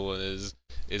Angle and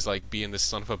is like being this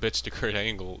son of a bitch to Kurt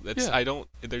Angle.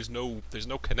 There's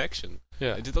no connection.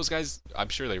 Yeah. Did those guys? I'm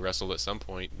sure they wrestled at some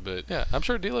point, but yeah, I'm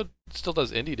sure D'Lo still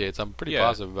does indie dates. I'm pretty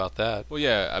positive about that. Well,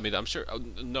 yeah, I mean, I'm sure.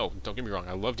 No, don't get me wrong.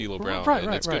 I love D'Lo Brown,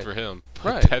 and it's good for him.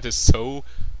 But that is so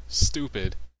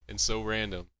stupid and so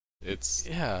random. It's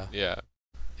yeah.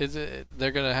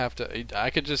 They're gonna have to. I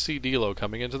could just see D'Lo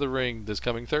coming into the ring this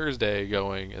coming Thursday,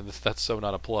 going, and that's so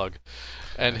not a plug,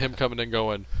 and him coming and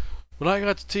going. When I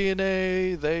got to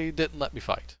TNA, they didn't let me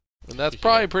fight, and that's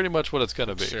probably pretty much what it's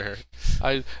gonna be. Sure.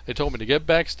 They told me to get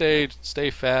backstage, stay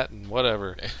fat, and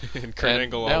whatever. And Kurt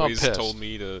Angle always told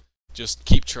me to just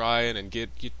keep trying and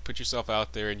put yourself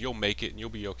out there, and you'll make it, and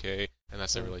you'll be okay. And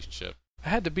that's their relationship. I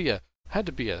had to be a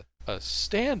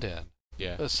stand-in.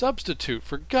 Yeah. A substitute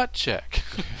for Gut Check.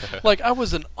 Like, I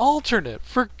was an alternate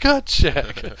for Gut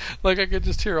Check. Like, I could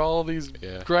just hear all these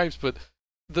gripes, but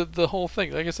the whole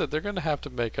thing, like I said, they're going to have to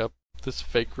make up this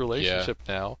fake relationship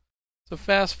now. So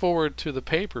fast forward to the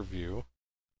pay-per-view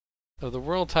of the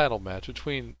world title match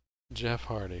between Jeff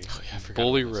Hardy and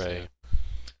Bully Ray.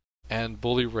 And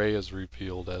Bully Ray is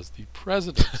revealed as the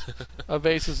president of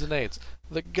Aces and Eights.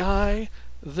 The guy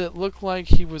that looked like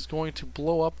he was going to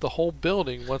blow up the whole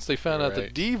building once they found out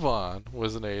that Devon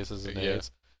was an Aces and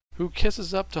Eights, who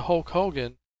kisses up to Hulk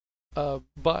Hogan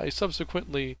by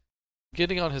subsequently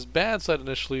getting on his bad side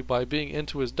initially by being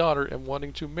into his daughter and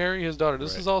wanting to marry his daughter.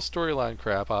 This is all storyline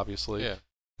crap, obviously. Yeah.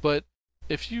 But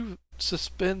if you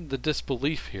suspend the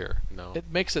disbelief here, it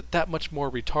makes it that much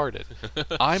more retarded.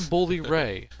 I'm Bully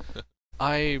Ray.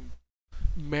 I'm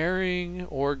marrying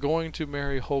or going to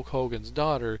marry Hulk Hogan's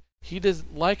daughter. He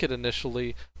doesn't like it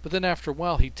initially, but then after a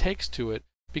while he takes to it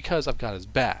because I've got his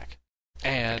back.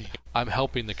 And I'm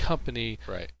helping the company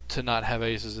to not have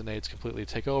Aces and Eights completely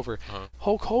take over.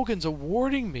 Hulk Hogan's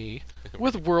awarding me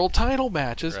with world title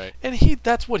matches, and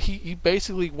that's what he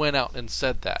basically went out and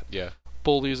said that. Yeah.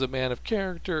 Bully's a man of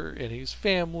character, and he's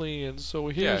family, and so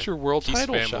here's your world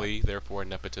title shot. He's family, therefore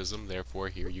nepotism, therefore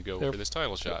here you go for this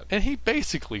title shot. And he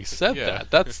basically said that.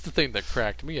 That's the thing that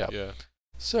cracked me up. Yeah.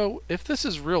 So, if this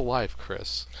is real life,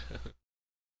 Chris,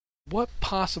 what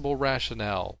possible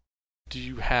rationale do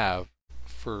you have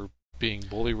for being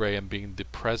Bully Ray and being the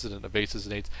president of Aces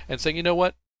and Eights and saying, you know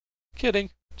what?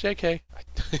 Kidding. JK.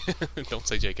 Don't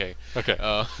say JK.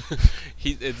 Okay.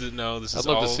 This is I'd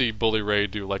love to see Bully Ray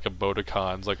do like a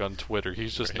Bodicons like on Twitter.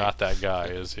 He's just not that guy,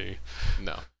 is he?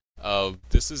 No.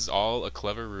 This is all a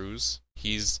clever ruse.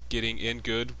 He's getting in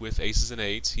good with Aces and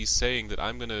Eights. He's saying that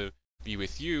I'm going to be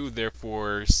with you,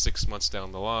 therefore 6 months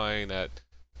down the line at,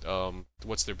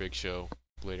 what's their big show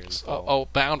later in the fall?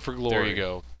 Bound for Glory. There you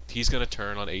go. He's going to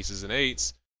turn on Aces and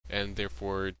Eights, and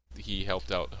therefore he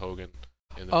helped out Hogan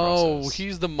in the process.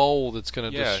 He's the mole that's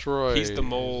going to destroy. He's the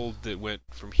mole that went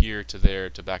from here to there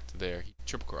to back to there.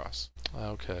 Triple Cross.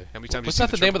 Okay. How many times was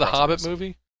that the name of the Hobbit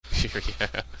movie?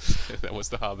 Yeah, that was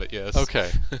the Hobbit. Yes.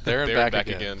 Okay. There and back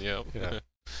again. Yeah.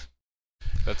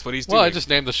 That's what he's doing. Well, I just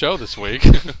named the show this week.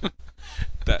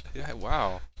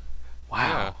 Wow.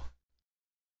 Yeah.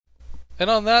 And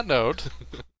on that note,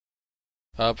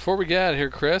 before we get out of here,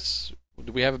 Chris,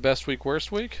 do we have a best week,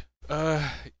 worst week?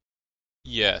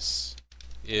 Yes.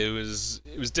 It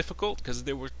was difficult because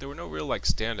there were no real like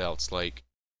standouts. Like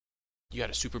you had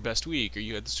a super best week or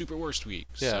you had the super worst week.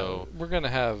 Yeah, so we're gonna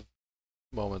have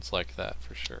moments like that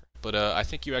for sure. But I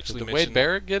think you actually mentioned... Did Wade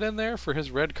Barrett get in there for his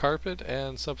red carpet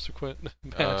and subsequent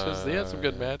matches? He had some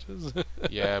good matches.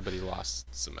 Yeah, but he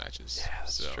lost some matches. Yeah,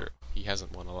 that's true. He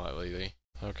hasn't won a lot lately.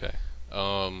 Okay.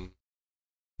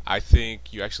 I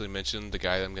think you actually mentioned the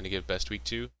guy that I'm going to give best week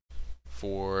to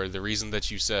for the reason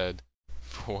that you said,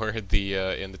 for the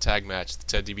in the tag match, the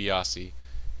Ted DiBiase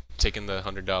taking the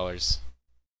 $100.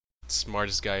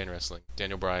 Smartest guy in wrestling,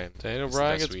 Daniel Bryan. Daniel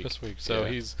Bryan gets best week. So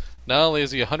he's not only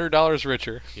is he $100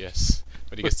 richer. Yes,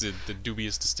 but he gets the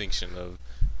dubious distinction of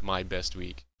my best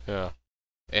week. Yeah.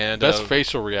 And best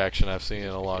facial reaction I've seen in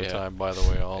a long time, by the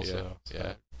way. Also.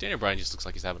 Yeah. Daniel Bryan just looks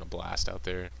like he's having a blast out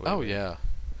there. Oh yeah.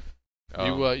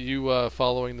 You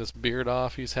following this beard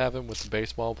off he's having with the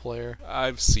baseball player?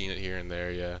 I've seen it here and there.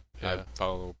 Yeah. I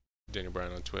follow Daniel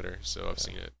Bryan on Twitter, so I've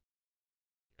seen it.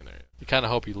 You kind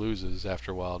of hope he loses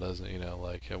after a while, doesn't it?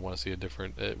 Like, I want to see a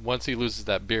different... once he loses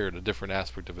that beard, a different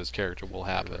aspect of his character will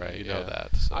happen. Right? You know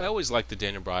that. So. I always liked the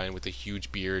Daniel Bryan with the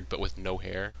huge beard, but with no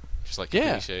hair. Just like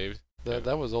completely shaved.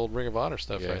 That was old Ring of Honor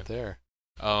stuff right there.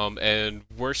 And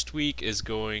worst week is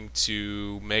going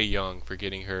to Mae Young for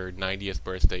getting her 90th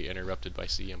birthday interrupted by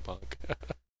CM Punk.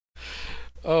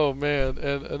 Oh, man.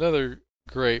 And another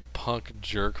great Punk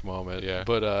jerk moment. Yeah.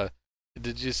 But,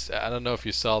 I don't know if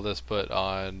you saw this, but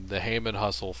on the Heyman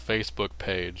Hustle Facebook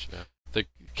page, the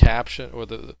caption or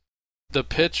the the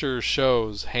picture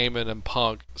shows Heyman and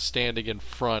Punk standing in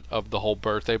front of the whole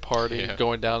birthday party,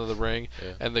 going down to the ring,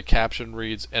 and the caption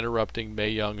reads, "Interrupting Mae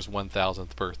Young's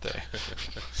 1,000th birthday."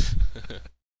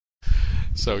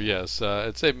 So yes,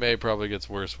 I'd say May probably gets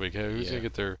worse week. Who's gonna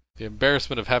get the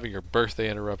embarrassment of having your birthday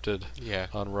interrupted?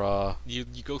 On Raw. You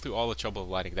go through all the trouble of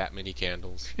lighting that many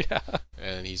candles.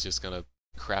 And he's just gonna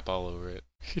crap all over it.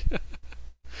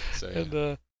 So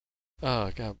and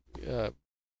oh god,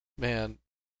 man,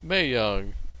 Mae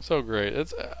Young, so great.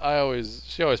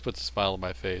 She always puts a smile on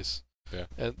my face.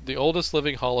 And the oldest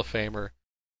living Hall of Famer,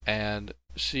 and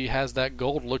she has that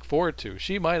goal to look forward to.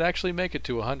 She might actually make it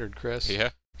to 100, Chris.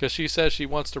 Because she says she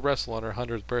wants to wrestle on her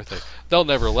 100th birthday. They'll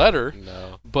never let her.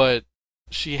 No. But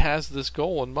she has this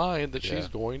goal in mind that she's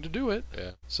going to do it.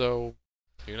 So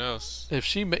who knows? If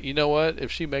she, you know what?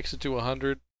 If she makes it to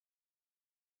 100,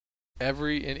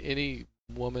 any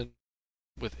woman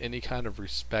with any kind of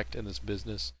respect in this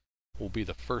business will be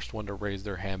the first one to raise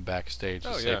their hand backstage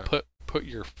and say, "Put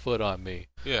your foot on me."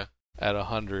 At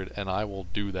 100, and I will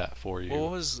do that for you. Well, it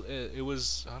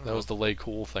was I don't know. That was the Lay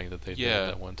Cool thing that they did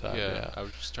at one time. I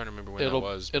was just trying to remember when that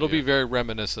was. It'll be very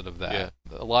reminiscent of that.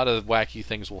 A lot of wacky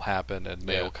things will happen, and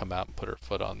May will come out and put her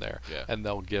foot on there, and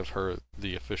they'll give her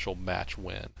the official match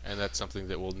win. And that's something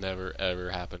that will never ever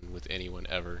happen with anyone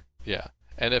ever.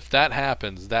 And if that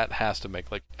happens, that has to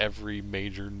make like every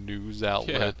major news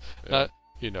outlet,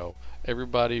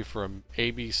 everybody from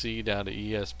ABC down to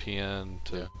ESPN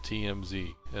to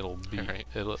TMZ. It'll be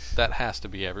that has to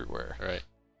be everywhere. Right.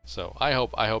 So I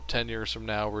hope 10 years from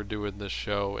now we're doing this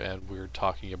show and we're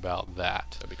talking about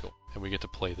that. That'd be cool. And we get to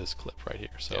play this clip right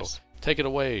here. So take it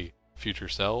away, future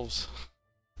selves.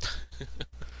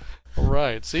 All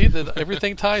right. See that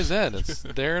everything ties in. It's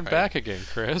there and back again,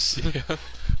 Chris.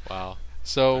 Wow.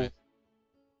 So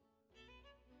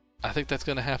I think that's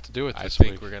going to have to do it this week.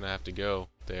 I think we're going to have to go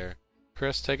there.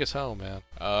 Chris, take us home,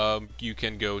 man. You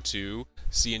can go to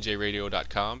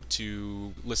cnjradio.com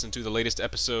to listen to the latest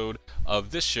episode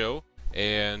of this show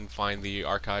and find the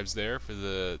archives there for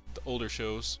the older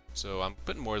shows. So I'm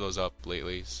putting more of those up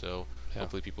lately, so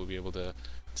hopefully people will be able to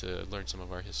learn some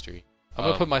of our history. I'm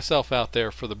going to put myself out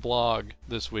there for the blog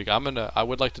this week. I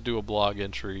would like to do a blog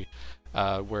entry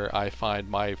where I find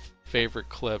my favorite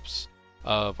clips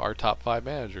of our top 5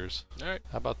 managers. All right.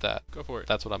 How about that? Go for it.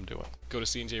 That's what I'm doing. Go to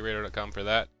cnjradio.com for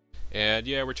that. And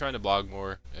we're trying to blog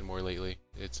more and more lately.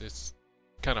 It's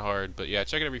kind of hard, but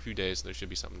check it every few days. There should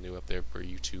be something new up there for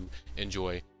you to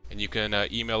enjoy. And you can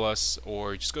email us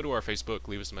or just go to our Facebook,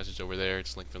 leave us a message over there.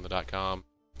 It's linked from the .com.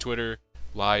 Twitter,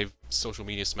 live social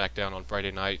media SmackDown on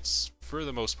Friday nights for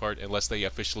the most part, unless they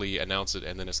officially announce it,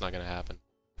 and then it's not going to happen.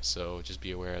 So just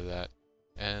be aware of that.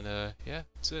 And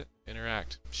that's it.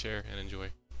 Interact, share, and enjoy.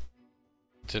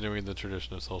 Continuing the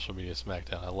tradition of social media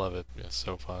SmackDown. I love it. It's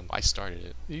so fun. I started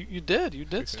it. You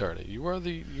did start it. You are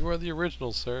the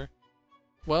original, sir.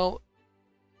 Well,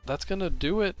 that's gonna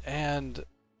do it. And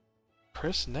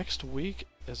Chris, next week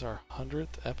is our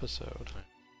 100th episode.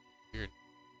 Weird.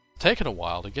 It's taken a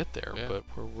while to get there, but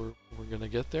we're gonna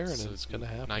get there, and it's gonna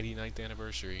happen. 99th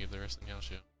anniversary of the Wrestling House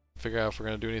Show. Figure out if we're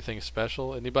gonna do anything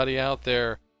special. Anybody out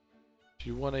there? If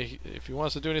you want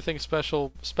us to do anything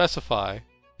special, specify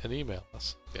and email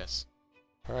us. Yes.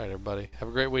 All right, everybody. Have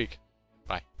a great week.